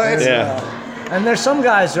spectacular. What? Yeah. And there's some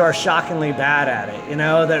guys who are shockingly bad at it,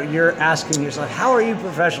 that you're asking yourself, how are you a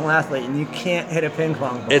professional athlete and you can't hit a ping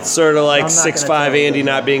pong ball? It's sort of like 6'5" Andy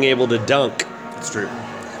not being able to dunk. It's true.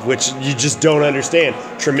 Which you just don't understand.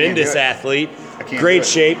 Tremendous athlete, great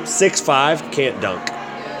shape, 6'5", can't dunk.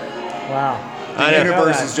 Wow. The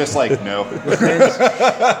universe is just like, no.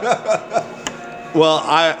 Well,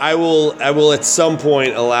 I will at some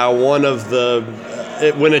point allow one of the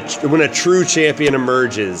when a true champion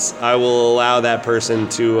emerges, I will allow that person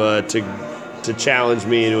to challenge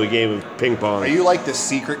me into a game of ping pong. Are you like the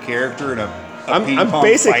secret character in a ping I'm pong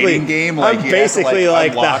basically fighting game? Like I'm basically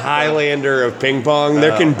like the Highlander of ping pong.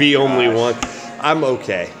 There can be only one. I'm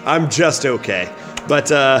okay. I'm just okay. But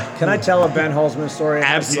can I tell a Ben Hulsman story?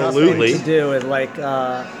 Absolutely. It has nothing to do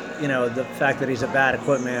with the fact that he's a bad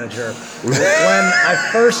equipment manager. When I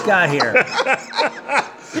first got here,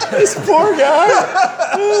 this poor guy.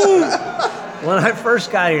 When I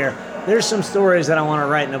first got here, there's some stories that I want to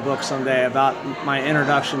write in a book someday about my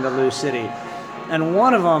introduction to Lou City, and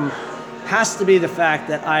one of them has to be the fact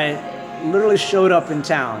that I literally showed up in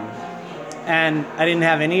town, and I didn't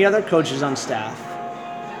have any other coaches on staff.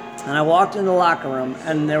 And I walked in the locker room,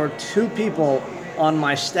 and there were two people on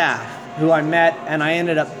my staff who I met and I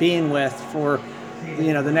ended up being with for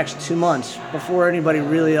the next 2 months before anybody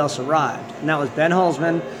really else arrived. And that was Ben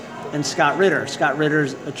Hulsman and Scott Ritter. Scott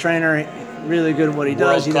Ritter's a trainer, really good at what he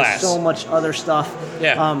does. He does so much other stuff.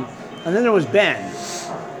 Yeah. And then there was Ben.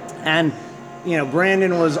 And,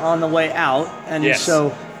 Brandon was on the way out. And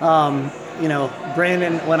so,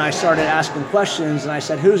 Brandon, when I started asking questions and I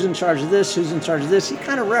said, who's in charge of this, who's in charge of this, he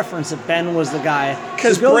kind of referenced that Ben was the guy.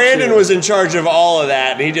 Because Brandon was in charge of all of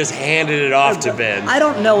that, and he just handed it off to Ben. I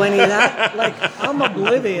don't know any of that. I'm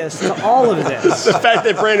oblivious to all of this. The fact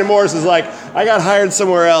that Brandon Morris is like, I got hired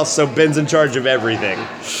somewhere else, so Ben's in charge of everything.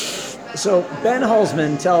 So Ben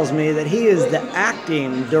Hulsman tells me that he is the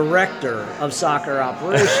acting director of soccer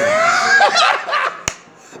operations.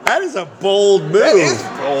 That is a bold move. That is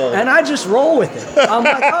bold. And I just roll with it. I'm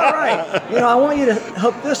like, all right, I want you to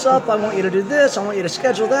hook this up. I want you to do this. I want you to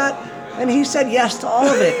schedule that. And he said yes to all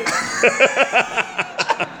of it.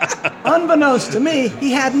 unbeknownst to me,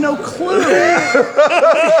 he had no clue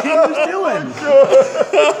what he was doing.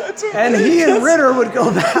 And he and Ritter would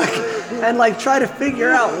go back and like try to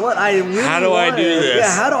figure out what I really How do I do this?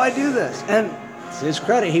 Yeah, how do I do this? And to his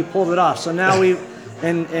credit, he pulled it off. So now we,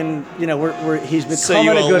 and you know, he's becoming So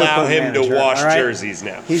you a good allow him manager, to wash all right? jerseys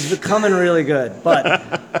now. He's becoming really good.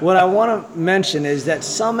 But what I want to mention is that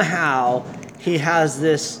somehow he has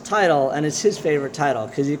this title, and it's his favorite title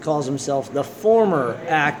because he calls himself the former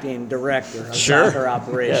acting director of soccer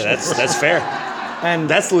operations. Yeah, that's fair. And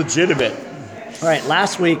that's legitimate. all right,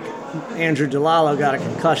 last week, Andrew DeLallo got a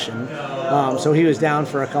concussion, so he was down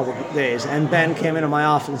for a couple of days. And Ben came into my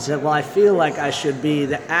office and said, well, I feel like I should be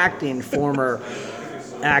the former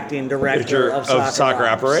acting director of soccer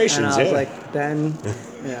operations. And I was like, Ben,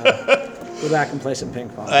 go back and play some ping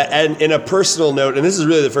pong. And in a personal note, and this is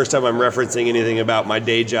really the first time I'm referencing anything about my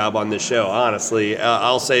day job on this show, honestly,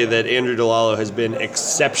 I'll say that Andrew DeLallo has been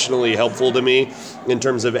exceptionally helpful to me in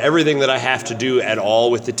terms of everything that I have to do at all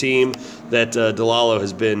with the team. That DeLallo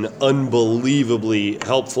has been unbelievably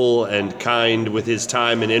helpful and kind with his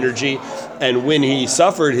time and energy. And when he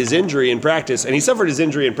suffered his injury in practice, and he suffered his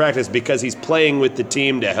injury in practice because he's playing with the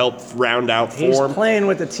team to help round out form. He's playing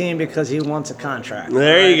with the team because he wants a contract.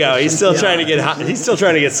 There you go. He's still trying to get. He's still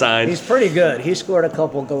trying to get signed. He's pretty good. He scored a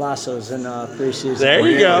couple golazos in preseason. There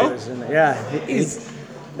you go.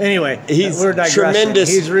 Anyway, he's we're digressing. Tremendous.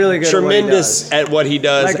 He's really good. Tremendous at what he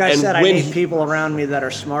does. Like I said, I when need people around me that are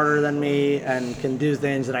smarter than me and can do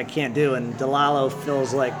things that I can't do. And DeLallo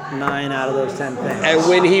fills like 9 out of those 10 things. And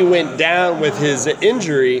when he went down with his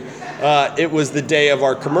injury, it was the day of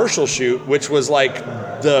our commercial shoot, which was like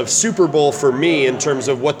the Super Bowl for me in terms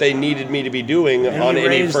of what they needed me to be doing on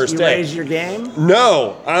any first day. You raised your game?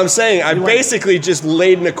 No, I'm saying I basically just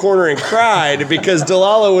laid in a corner and cried because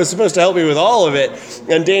DeLallo was supposed to help me with all of it,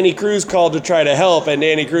 and Danny Cruz called to try to help, and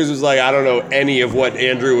Danny Cruz was like, I don't know any of what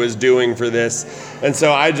Andrew was doing for this. And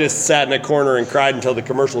so I just sat in a corner and cried until the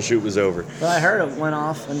commercial shoot was over. Well, I heard it went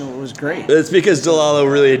off and it was great. It's because DeLallo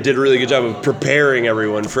really did a really good job of preparing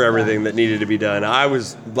everyone for everything that needed to be done. I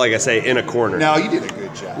was, like I say, in a corner. No, you did a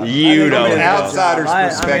good job. You don't. From an outsider's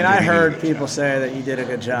perspective. I heard people say that you did a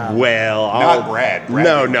good job. Well, not Brad.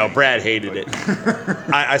 No, Brad hated it.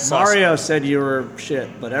 I saw Mario said you were shit,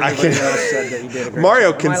 but everybody else said that you did a great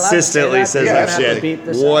Mario job. consistently says that shit.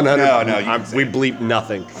 100. No, we bleep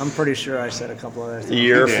nothing. I'm pretty sure I said a couple other things.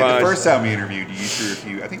 You're fine. The first time we interviewed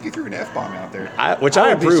you, I think you threw an F-bomb out there. Which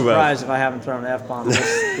I approve of. I would be surprised if I haven't thrown an F-bomb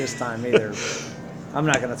this time either. I'm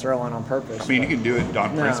not going to throw one on purpose. I mean, you can do it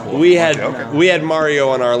on principle. We had Mario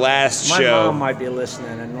on our last show. My mom might be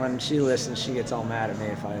listening, and when she listens, she gets all mad at me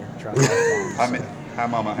if I drop F-bombs. Hi,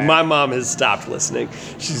 Mama. My mom has stopped listening.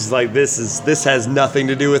 She's like, this has nothing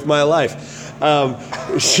to do with my life.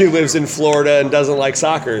 She lives in Florida and doesn't like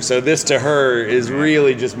soccer, so this to her is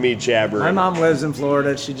really just me jabbering. My mom lives in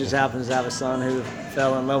Florida. She just happens to have a son who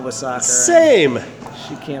fell in love with soccer. Same.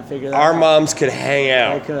 She can't figure that out. Our moms could hang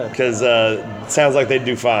out. They could. Because it sounds like they'd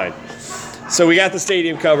do fine. So we got the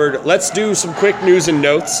stadium covered. Let's do some quick news and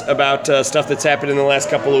notes about stuff that's happened in the last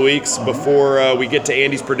couple of weeks before we get to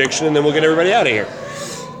Andy's prediction, and then we'll get everybody out of here.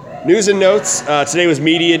 News and notes. Today was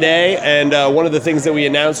Media Day, and one of the things that we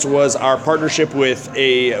announced was our partnership with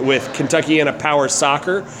Kentuckiana Power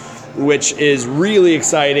Soccer, which is really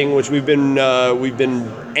exciting. Which we've been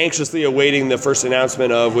anxiously awaiting the first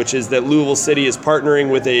announcement of, which is that Louisville City is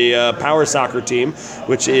partnering with a power soccer team,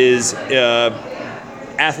 which is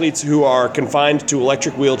athletes who are confined to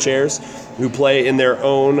electric wheelchairs who play in their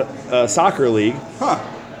own soccer league. Huh.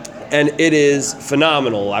 And it is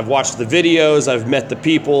phenomenal. I've watched the videos, I've met the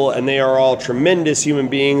people, and they are all tremendous human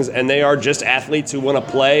beings, and they are just athletes who want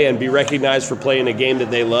to play and be recognized for playing a game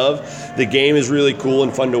that they love. The game is really cool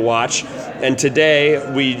and fun to watch. And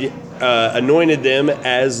today we anointed them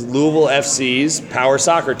as Louisville FC's power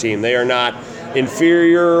soccer team. They are not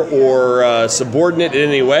inferior or subordinate in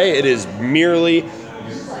any way. It is merely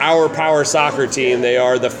our power soccer team. They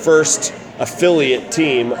are the first affiliate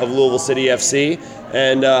team of Louisville City FC.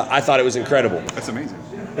 And I thought it was incredible. That's amazing.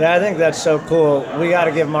 Yeah, I think that's so cool. We got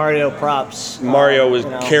to give Mario props. Mario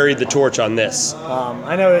carried the torch on this.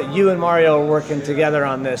 I know that you and Mario are working together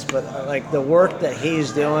on this, but like the work that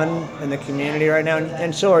he's doing in the community right now,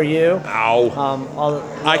 and so are you.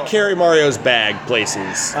 Ow. I carry Mario's bag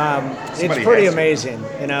places. It's pretty amazing,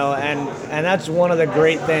 and that's one of the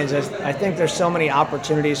great things. I think there's so many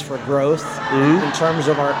opportunities for growth in terms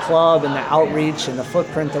of our club and the outreach and the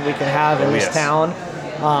footprint that we can have in this town.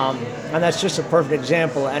 And that's just a perfect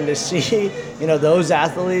example. And to see those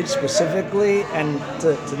athletes specifically, and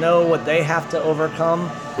to know what they have to overcome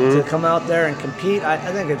to come out there and compete, I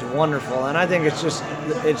think it's wonderful. And I think it's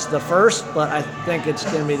the first, but I think it's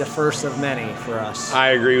going to be the first of many for us. I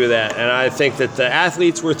agree with that. And I think that the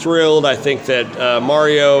athletes were thrilled. I think that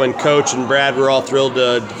Mario and Coach and Brad were all thrilled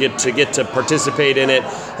to get to participate in it.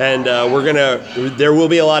 And there will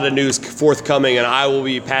be a lot of news forthcoming, and I will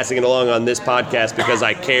be passing it along on this podcast because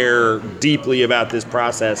I care deeply about this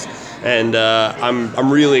process. And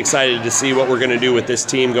I'm really excited to see what we're going to do with this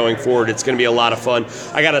team going forward. It's going to be a lot of fun.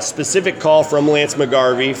 I got a specific call from Lance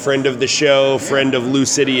McGarvey, friend of the show, friend of Lou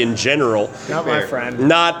City in general. Not my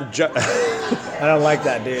friend. I don't like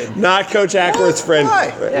that dude. Not Coach Hackworth's friend.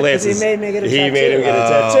 Lance. He made me get a tattoo. He made him get a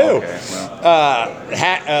tattoo. Okay,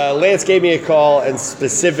 well. Lance gave me a call and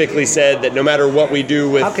specifically said that no matter what we do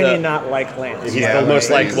with... How can you not like Lance? He's the most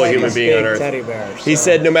likable human being on earth. Teddy bear, so. He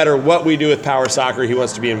said no matter what we do with Power Soccer, he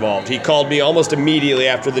wants to be involved. He called me almost immediately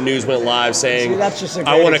after the news went live saying, that's just a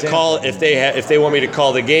great I want to example. call, if they want me to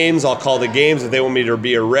call the games, I'll call the games. If they want me to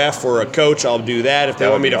be a ref or a coach, I'll do that. If they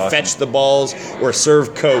want me to fetch the balls or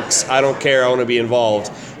serve Cokes, I don't care. I want to be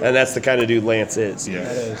involved. And that's the kind of dude Lance is. Yeah.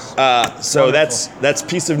 That is. So that's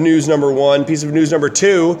piece of news number one. Piece of news number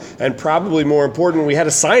two, and probably more important, we had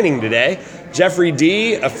a signing today. Jeffrey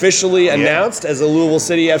D. officially announced as a Louisville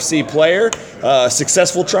City FC player.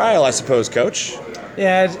 Successful trial, I suppose, Coach.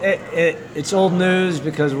 Yeah, it's old news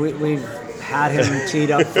because we've had him teed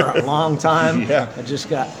up for a long time. Yeah. It just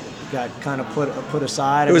got kind of put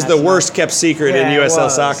aside. It was the worst kept secret in USL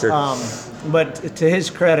soccer. But to his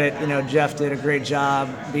credit, Jeff did a great job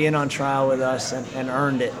being on trial with us and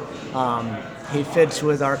earned it. He fits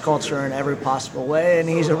with our culture in every possible way, and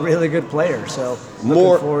he's a really good player. So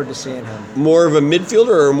looking forward to seeing him. More of a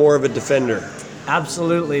midfielder or more of a defender?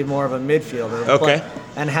 Absolutely more of a midfielder. Okay.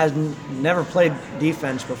 And has never played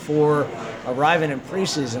defense before arriving in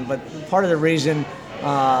preseason. But part of the reason,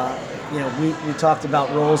 we talked about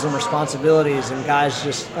roles and responsibilities and guys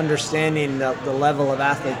just understanding the level of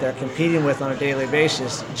athlete they're competing with on a daily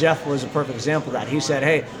basis. Jeff was a perfect example of that. He said,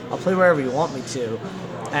 hey, I'll play wherever you want me to.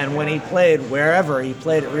 And when he played wherever, he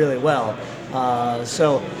played it really well.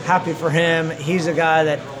 So happy for him. He's a guy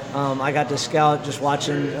that I got to scout just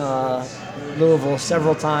watching Louisville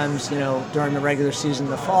several times, during the regular season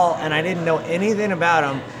in the fall, and I didn't know anything about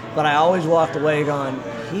him, but I always walked away going,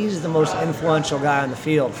 he's the most influential guy on the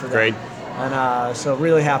field for them. Great. And so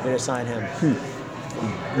really happy to sign him.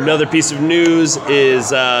 Another piece of news is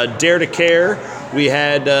Dare to Care. We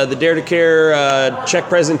had the Dare to Care check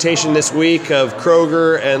presentation this week of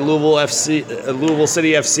Kroger and Louisville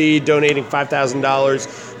City FC donating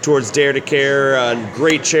 $5,000 towards Dare to Care.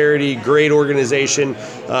 Great charity, great organization.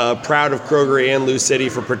 Proud of Kroger and Lou City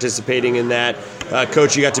for participating in that.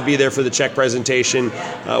 Coach, you got to be there for the check presentation.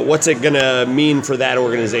 What's it going to mean for that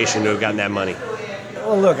organization to have gotten that money?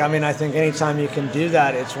 Well, look, I think anytime you can do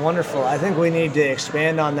that, it's wonderful. I think we need to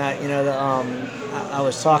expand on that. I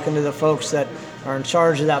was talking to the folks that are in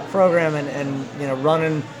charge of that program and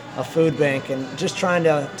running a food bank and just trying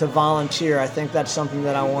to volunteer. I think that's something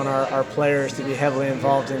that I want our players to be heavily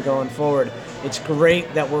involved in going forward. It's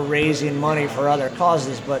great that we're raising money for other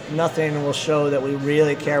causes, but nothing will show that we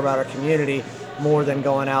really care about our community more than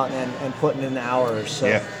going out and putting in the hours.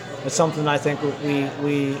 So it's something I think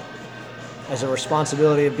we as a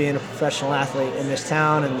responsibility of being a professional athlete in this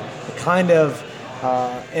town and the kind of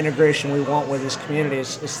integration we want with this community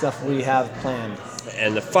is stuff we have planned.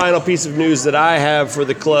 And the final piece of news that I have for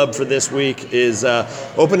the club for this week is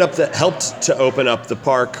helped to open up the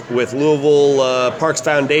park with Louisville Parks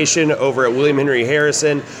Foundation over at William Henry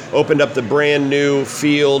Harrison. Opened up the brand new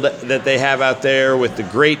field that they have out there with the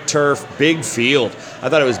great turf, big field. I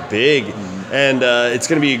thought it was big. And it's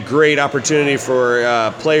going to be a great opportunity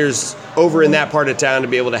for players over in that part of town to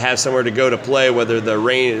be able to have somewhere to go to play, whether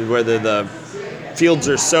the fields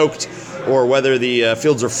are soaked or whether the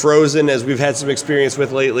fields are frozen, as we've had some experience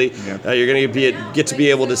with lately. You're going to get to be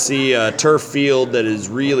able to see a turf field that is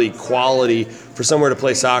really quality for somewhere to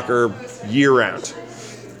play soccer year-round.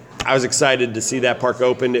 I was excited to see that park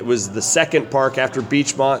opened. It was the second park after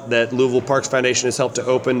Beachmont that Louisville Parks Foundation has helped to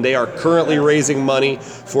open. They are currently raising money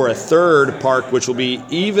for a third park, which will be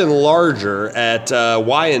even larger at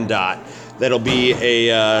Wyandotte. That'll be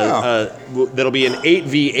that'll be an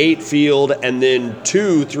 8v8 field and then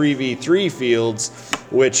two 3v3 fields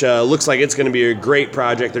which looks like it's going to be a great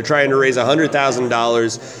project. They're trying to raise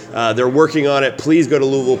 $100,000. They're working on it. Please go to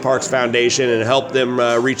Louisville Parks Foundation and help them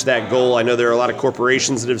reach that goal. I know there are a lot of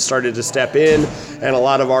corporations that have started to step in, and a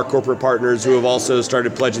lot of our corporate partners who have also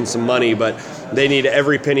started pledging some money, but they need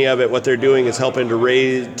every penny of it. What they're doing is helping to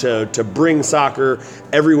raise, to bring soccer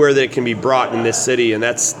everywhere that it can be brought in this city, and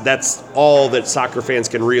that's all that soccer fans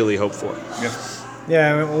can really hope for. Yeah.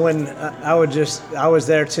 Yeah, when I was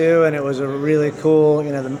there too, and it was a really cool.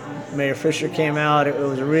 The Mayor Fisher came out. It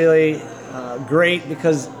was really great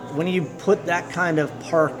because when you put that kind of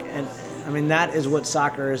park, and I mean that is what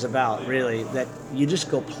soccer is about, really. That you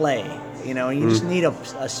just go play. You just need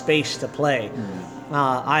a space to play.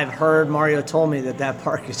 I've heard Mario told me that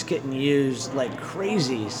park is getting used like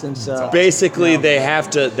crazy since. Basically, they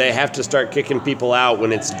have to start kicking people out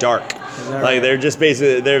when it's dark. Like they're just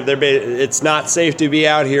basically it's not safe to be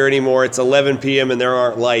out here anymore. It's 11 p.m. and there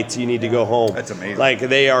aren't lights. You need to go home. That's amazing. Like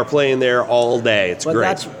they are playing there all day. It's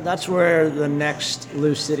great. That's where the next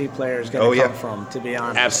Lou City player is going to come from. To be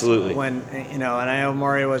honest, absolutely. When and I know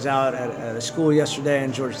Mario was out at a school yesterday,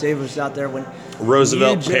 and George Davis was out there when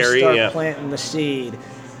Roosevelt you just Perry start planting the seed.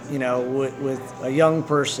 With a young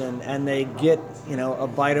person, and they get a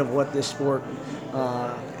bite of what this sport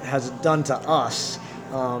has done to us.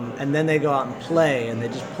 And then they go out and play, and they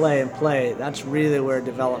just play and play. That's really where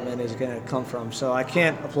development is going to come from. So I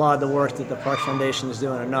can't applaud the work that the Parks Foundation is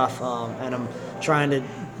doing enough, and I'm trying to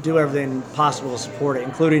do everything possible to support it,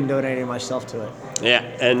 including donating myself to it. Yeah,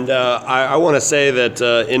 and I want to say that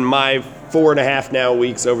in my 4.5 now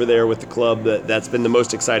weeks over there with the club, that's been the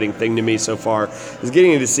most exciting thing to me so far, is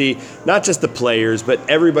getting to see not just the players, but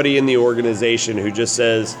everybody in the organization who just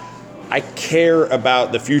says, I care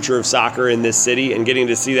about the future of soccer in this city, and getting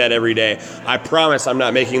to see that every day. I promise I'm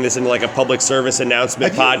not making this into like a public service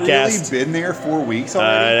announcement podcast. Have you really been there 4 weeks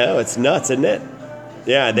already? I know, it's nuts, isn't it?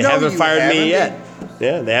 Yeah, they haven't fired me yet.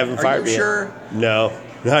 Yeah, they haven't fired me sure? yet. No,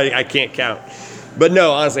 I can't count. But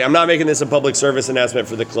no, honestly, I'm not making this a public service announcement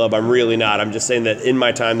for the club. I'm really not. I'm just saying that in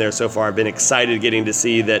my time there so far, I've been excited getting to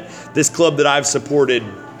see that this club that I've supported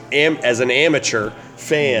as an amateur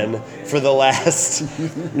fan for the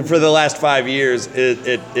last 5 years,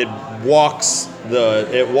 it walks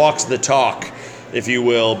the talk, if you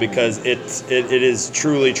will, because it is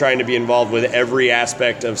truly trying to be involved with every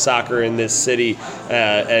aspect of soccer in this city,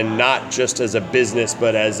 and not just as a business,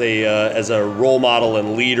 but as a role model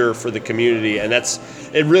and leader for the community. And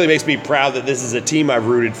it really makes me proud that this is a team I've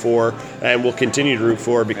rooted for and will continue to root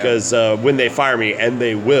for, because when they fire me, and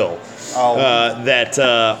they will,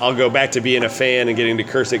 I'll go back to being a fan and getting to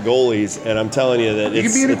curse at goalies. And I'm telling you that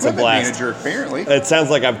it's a blast. Manager, apparently. It sounds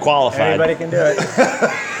like I'm qualified. Anybody can do it.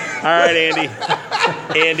 All right,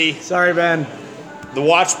 Andy. Sorry, Ben. The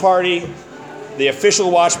watch party, the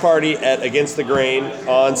official watch party at Against the Grain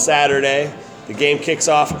on Saturday. The game kicks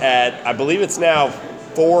off at, I believe it's now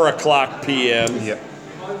 4:00 p.m. Yep.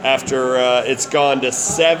 After it's gone to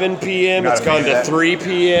 7 p.m., it's gone to 3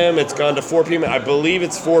 p.m., it's gone to 4 p.m. I believe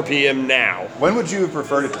it's 4 p.m. now. When would you have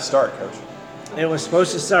preferred it to start, Coach? It was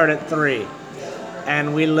supposed to start at 3,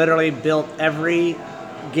 and we literally built every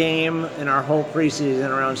game in our whole preseason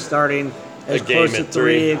around starting as close to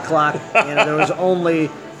 3 o'clock. There was only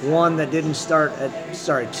one that didn't start at,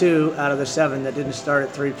 2 out of the 7 that didn't start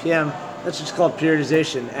at 3 p.m. That's just called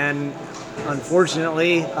periodization. And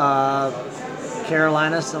unfortunately,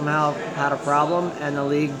 Carolina somehow had a problem, and the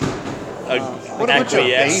league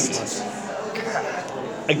acquiesced.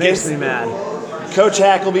 Makes me mad. Coach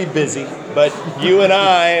Hack will be busy, but you and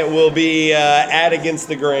I will be at Against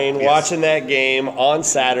the Grain, watching that game on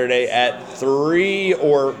Saturday at 3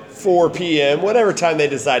 or 4 p.m., whatever time they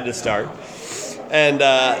decide to start. And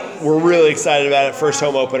we're really excited about it. First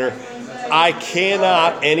home opener. I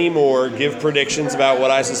cannot anymore give predictions about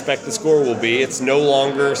what I suspect the score will be. It's no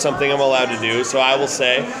longer something I'm allowed to do. So I will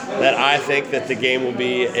say that I think that the game will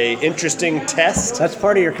be an interesting test. That's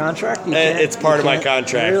part of your contract? It's part of my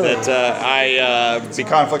contract. Really? It's a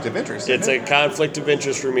conflict of interest. It's a conflict of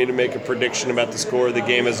interest for me to make a prediction about the score of the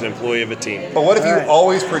game as an employee of a team. But what if you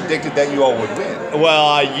always predicted that you all would win?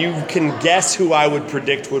 Well, you can guess who I would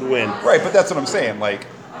predict would win. Right, but that's what I'm saying. Like,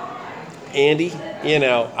 Andy,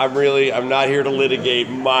 I'm not here to litigate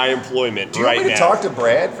my employment right now. Do you want me to talk to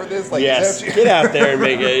Brad for this? Yes, get out there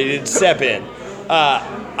and step in.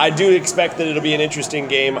 I do expect that it'll be an interesting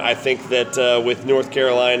game. I think that with North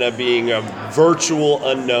Carolina being a virtual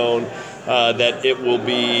unknown, that it will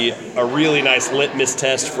be a really nice litmus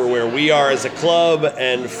test for where we are as a club,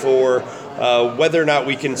 and for whether or not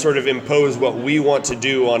we can sort of impose what we want to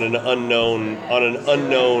do on an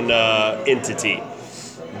unknown entity.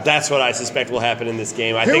 That's what I suspect will happen in this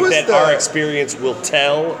game. I think that our experience will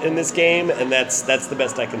tell in this game, and that's the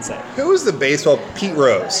best I can say. Who was the baseball? Pete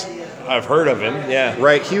Rose. I've heard of him, yeah.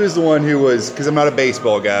 Right, he was the one who was, because I'm not a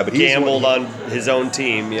baseball guy, but he gambled on his own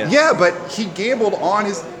team, yeah. Yeah, but he gambled on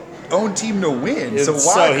his own team to win. So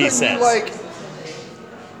why couldn't you, like...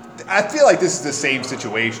 I feel like this is the same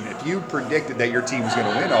situation. If you predicted that your team was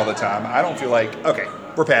going to win all the time, I don't feel like, okay,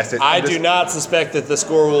 we're past it. I do not suspect that the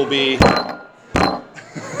score will be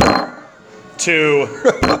 2.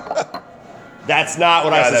 That's not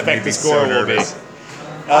what I suspect the score will be.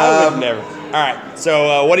 I would never. All right,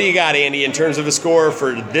 so what do you got, Andy, in terms of a score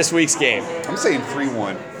for this week's game? I'm saying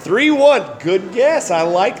 3-1. 3-1. Good guess. I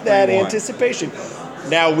like that 3-1. Anticipation.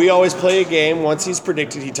 Now, we always play a game. Once he's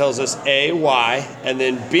predicted, he tells us A, why, and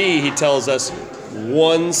then B, he tells us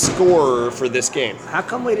one scorer for this game. How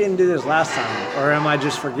come we didn't do this last time? Or am I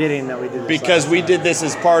just forgetting that we did this Because we did this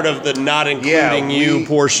as part of the not including you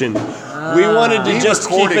portion. We wanted to just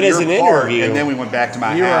keep it as an interview. And then we went back to my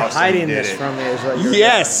house. You were hiding this from me. Is what you're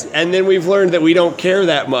yes, and then we've learned that we don't care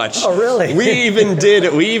that much. Oh, really? We even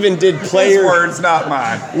did player... His words, not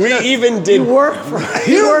mine. We even did... You work for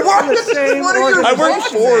the same organization. I work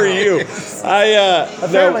for you.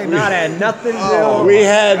 Apparently not. Had nothing to do. We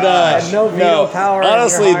had no veto power.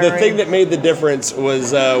 Honestly, the thing that made the difference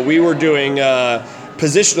was we were doing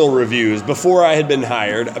positional reviews before I had been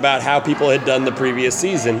hired about how people had done the previous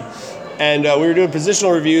season. And we were doing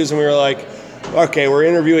positional reviews, and we were like, okay, we're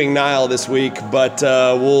interviewing Niall this week, but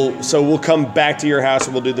we'll come back to your house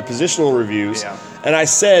and we'll do the positional reviews. Yeah. And I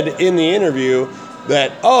said in the interview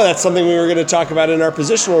that, that's something we were going to talk about in our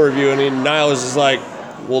positional review. And Niall was just like,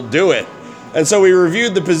 we'll do it. And so we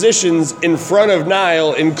reviewed the positions in front of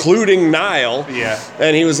Niall, including Niall. Yeah.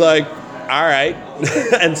 And he was like, all right.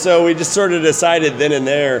 And so we just sort of decided then and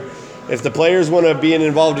there, if the players want to be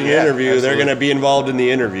involved in the interview, absolutely. They're going to be involved in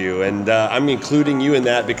the interview. And I'm including you in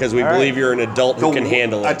that because we believe you're an adult who can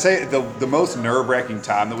handle it. I'd say the most nerve-wracking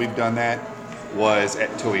time that we've done that was at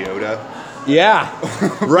Toyota. Yeah,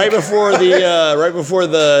 right before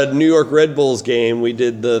the New York Red Bulls game, we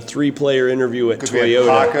did the 3-player interview at Toyota. We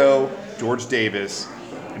had Paco, George Davis,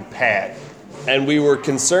 and Pat. And we were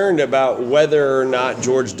concerned about whether or not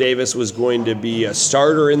George Davis was going to be a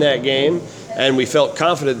starter in that game. And we felt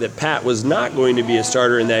confident that Pat was not going to be a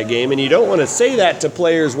starter in that game. And you don't want to say that to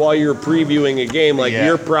players while you're previewing a game, like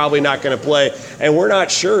you're probably not going to play, and we're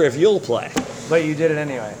not sure if you'll play. But you did it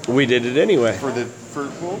anyway. We did it anyway. For the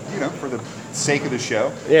sake of the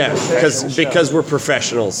show. Yeah, because we're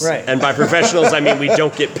professionals. Right. And by professionals, I mean we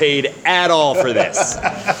don't get paid at all for this.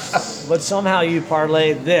 But somehow you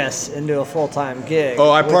parlayed this into a full-time gig.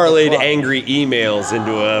 Oh, I parlayed angry emails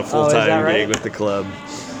into a full-time gig with the club.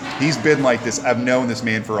 He's been like this. I've known this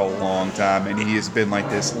man for a long time, and he has been like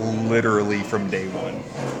this literally from day one.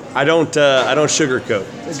 I don't sugarcoat.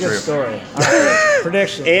 It's a good story. All right.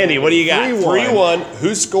 Prediction. Andy, what do you got? 3-1.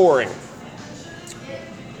 Who's scoring?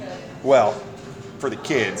 Well, for the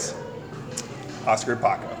kids, Oscar to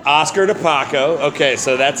Paco. Oscar to Paco. Okay,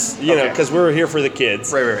 so that's, because we're here for the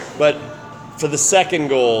kids. Right. But for the second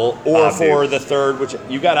goal or Abdu. For the third, which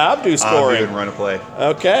you got Abdu scoring. Abdu and run a play.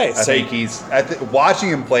 Okay. I think he's watching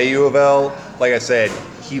him play U of L. Like I said,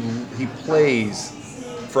 he plays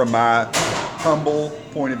from my humble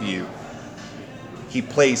point of view. He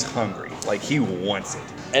plays hungry, like he wants it.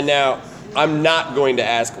 And now I'm not going to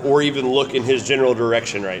ask or even look in his general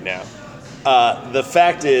direction right now. The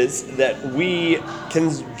fact is that we can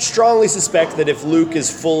strongly suspect that if Luke is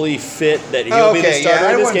fully fit, that he'll be the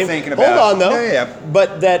starter in this game. Hold on, though. Yeah.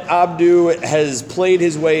 But that Abdu has played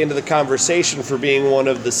his way into the conversation for being one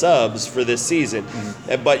of the subs for this season.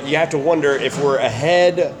 Mm-hmm. But you have to wonder if we're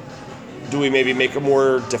ahead. Do we maybe make a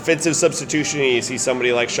more defensive substitution? You see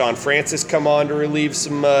somebody like Sean Francis come on to relieve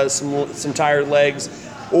some tired legs.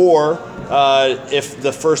 Or if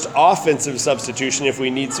the first offensive substitution, if we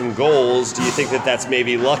need some goals, do you think that that's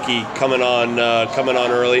maybe Lucky coming on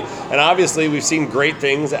early? And obviously, we've seen great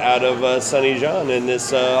things out of Sonny John in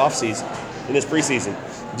this offseason, in this preseason.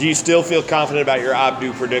 Do you still feel confident about your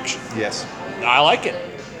Abdu prediction? Yes. I like it.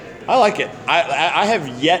 I have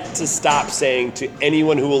yet to stop saying to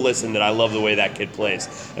anyone who will listen that I love the way that kid plays.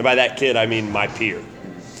 And by that kid, I mean my peer.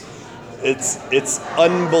 It's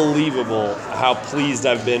unbelievable how pleased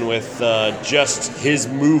I've been with just his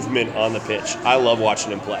movement on the pitch. I love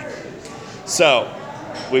watching him play. So,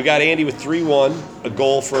 we've got Andy with 3-1, a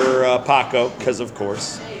goal for Paco, because of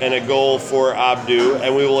course, and a goal for Abdu.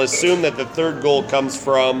 And we will assume that the third goal comes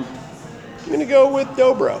from, I'm going to go with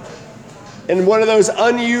Dobro. And one of those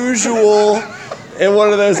unusual in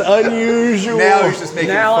one of those unusual. Now he's just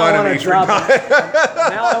making fun of me. Now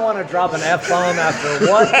I want to drop an F-bomb after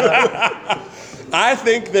what? I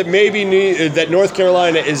think that maybe that North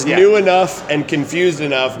Carolina is new enough and confused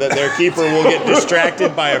enough that their keeper will get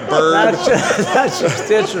distracted by a bird. That's just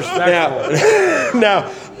disrespectful.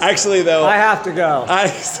 Now, actually, though, I have to go.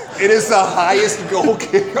 It is the highest goal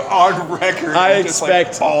kick on record. I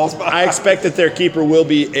expect that their keeper will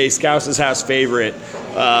be a Scouse's House favorite.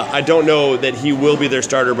 I don't know that he will be their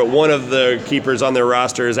starter, but one of the keepers on their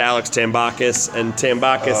roster is Alex Tambakis, and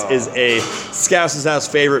Tambakis is a Scouse's House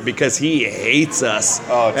favorite because he hates us.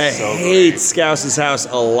 Hates Scouse's House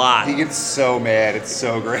a lot. He gets so mad. It's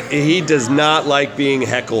so great. He does not like being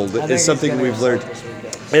heckled. It's something we've learned.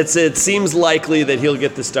 It seems likely that he'll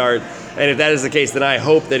get the start, and if that is the case, then I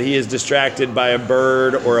hope that he is distracted by a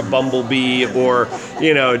bird or a bumblebee or,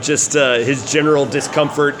 just his general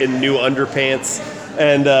discomfort in new underpants.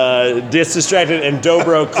 And distracted, and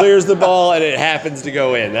Dobro clears the ball, and it happens to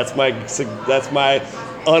go in. That's my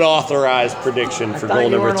unauthorized prediction for goal number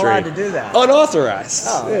 3. You weren't allowed to do that. Unauthorized.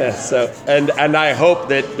 Oh. Yeah. So, and I hope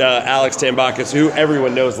that Alex Tambakis, who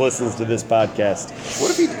everyone knows listens to this podcast.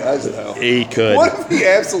 What if he does, though? He could. What if he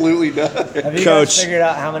absolutely does? Have you Coach, guys figured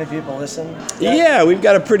out how many people listen? Yeah, we've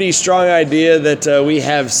got a pretty strong idea that we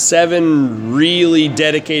have 7 really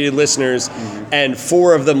dedicated listeners, and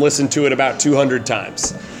 4 of them listen to it about 200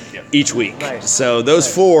 times. Each week. Nice. So those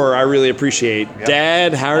 4 I really appreciate. Yep.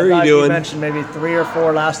 Dad, how are you doing? You mentioned maybe 3 or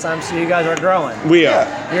 4 last time, so you guys are growing. We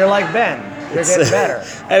are. You're like Ben. You're getting better.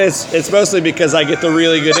 And it's mostly because I get the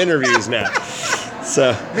really good interviews now.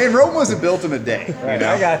 So, man, Rome wasn't built in a day. Right.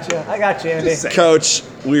 I got you, Andy. Coach,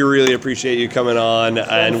 we really appreciate you coming on,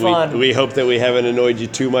 and fun. we hope that we haven't annoyed you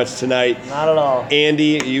too much tonight. Not at all.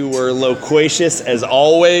 Andy, you were loquacious as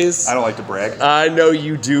always. I don't like to brag. I know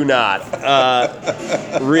you do not.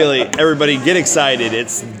 Really, everybody, get excited.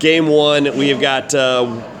 It's game 1. We have got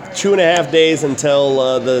 2.5 days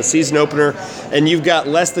until the season opener, and you've got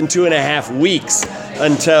less than 2.5 weeks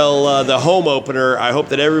until the home opener. I hope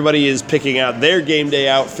that everybody is picking out their game day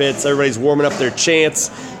outfits, everybody's warming up their chants,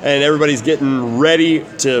 and everybody's getting ready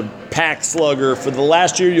to pack Slugger. For the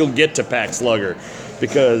last year, you'll get to pack Slugger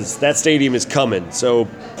because that stadium is coming. So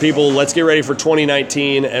people, let's get ready for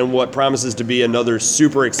 2019 and what promises to be another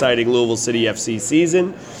super exciting Louisville City FC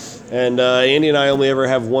season. And Andy and I only ever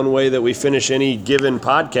have one way that we finish any given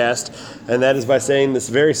podcast, and that is by saying this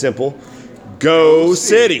very simple: Go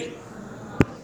City!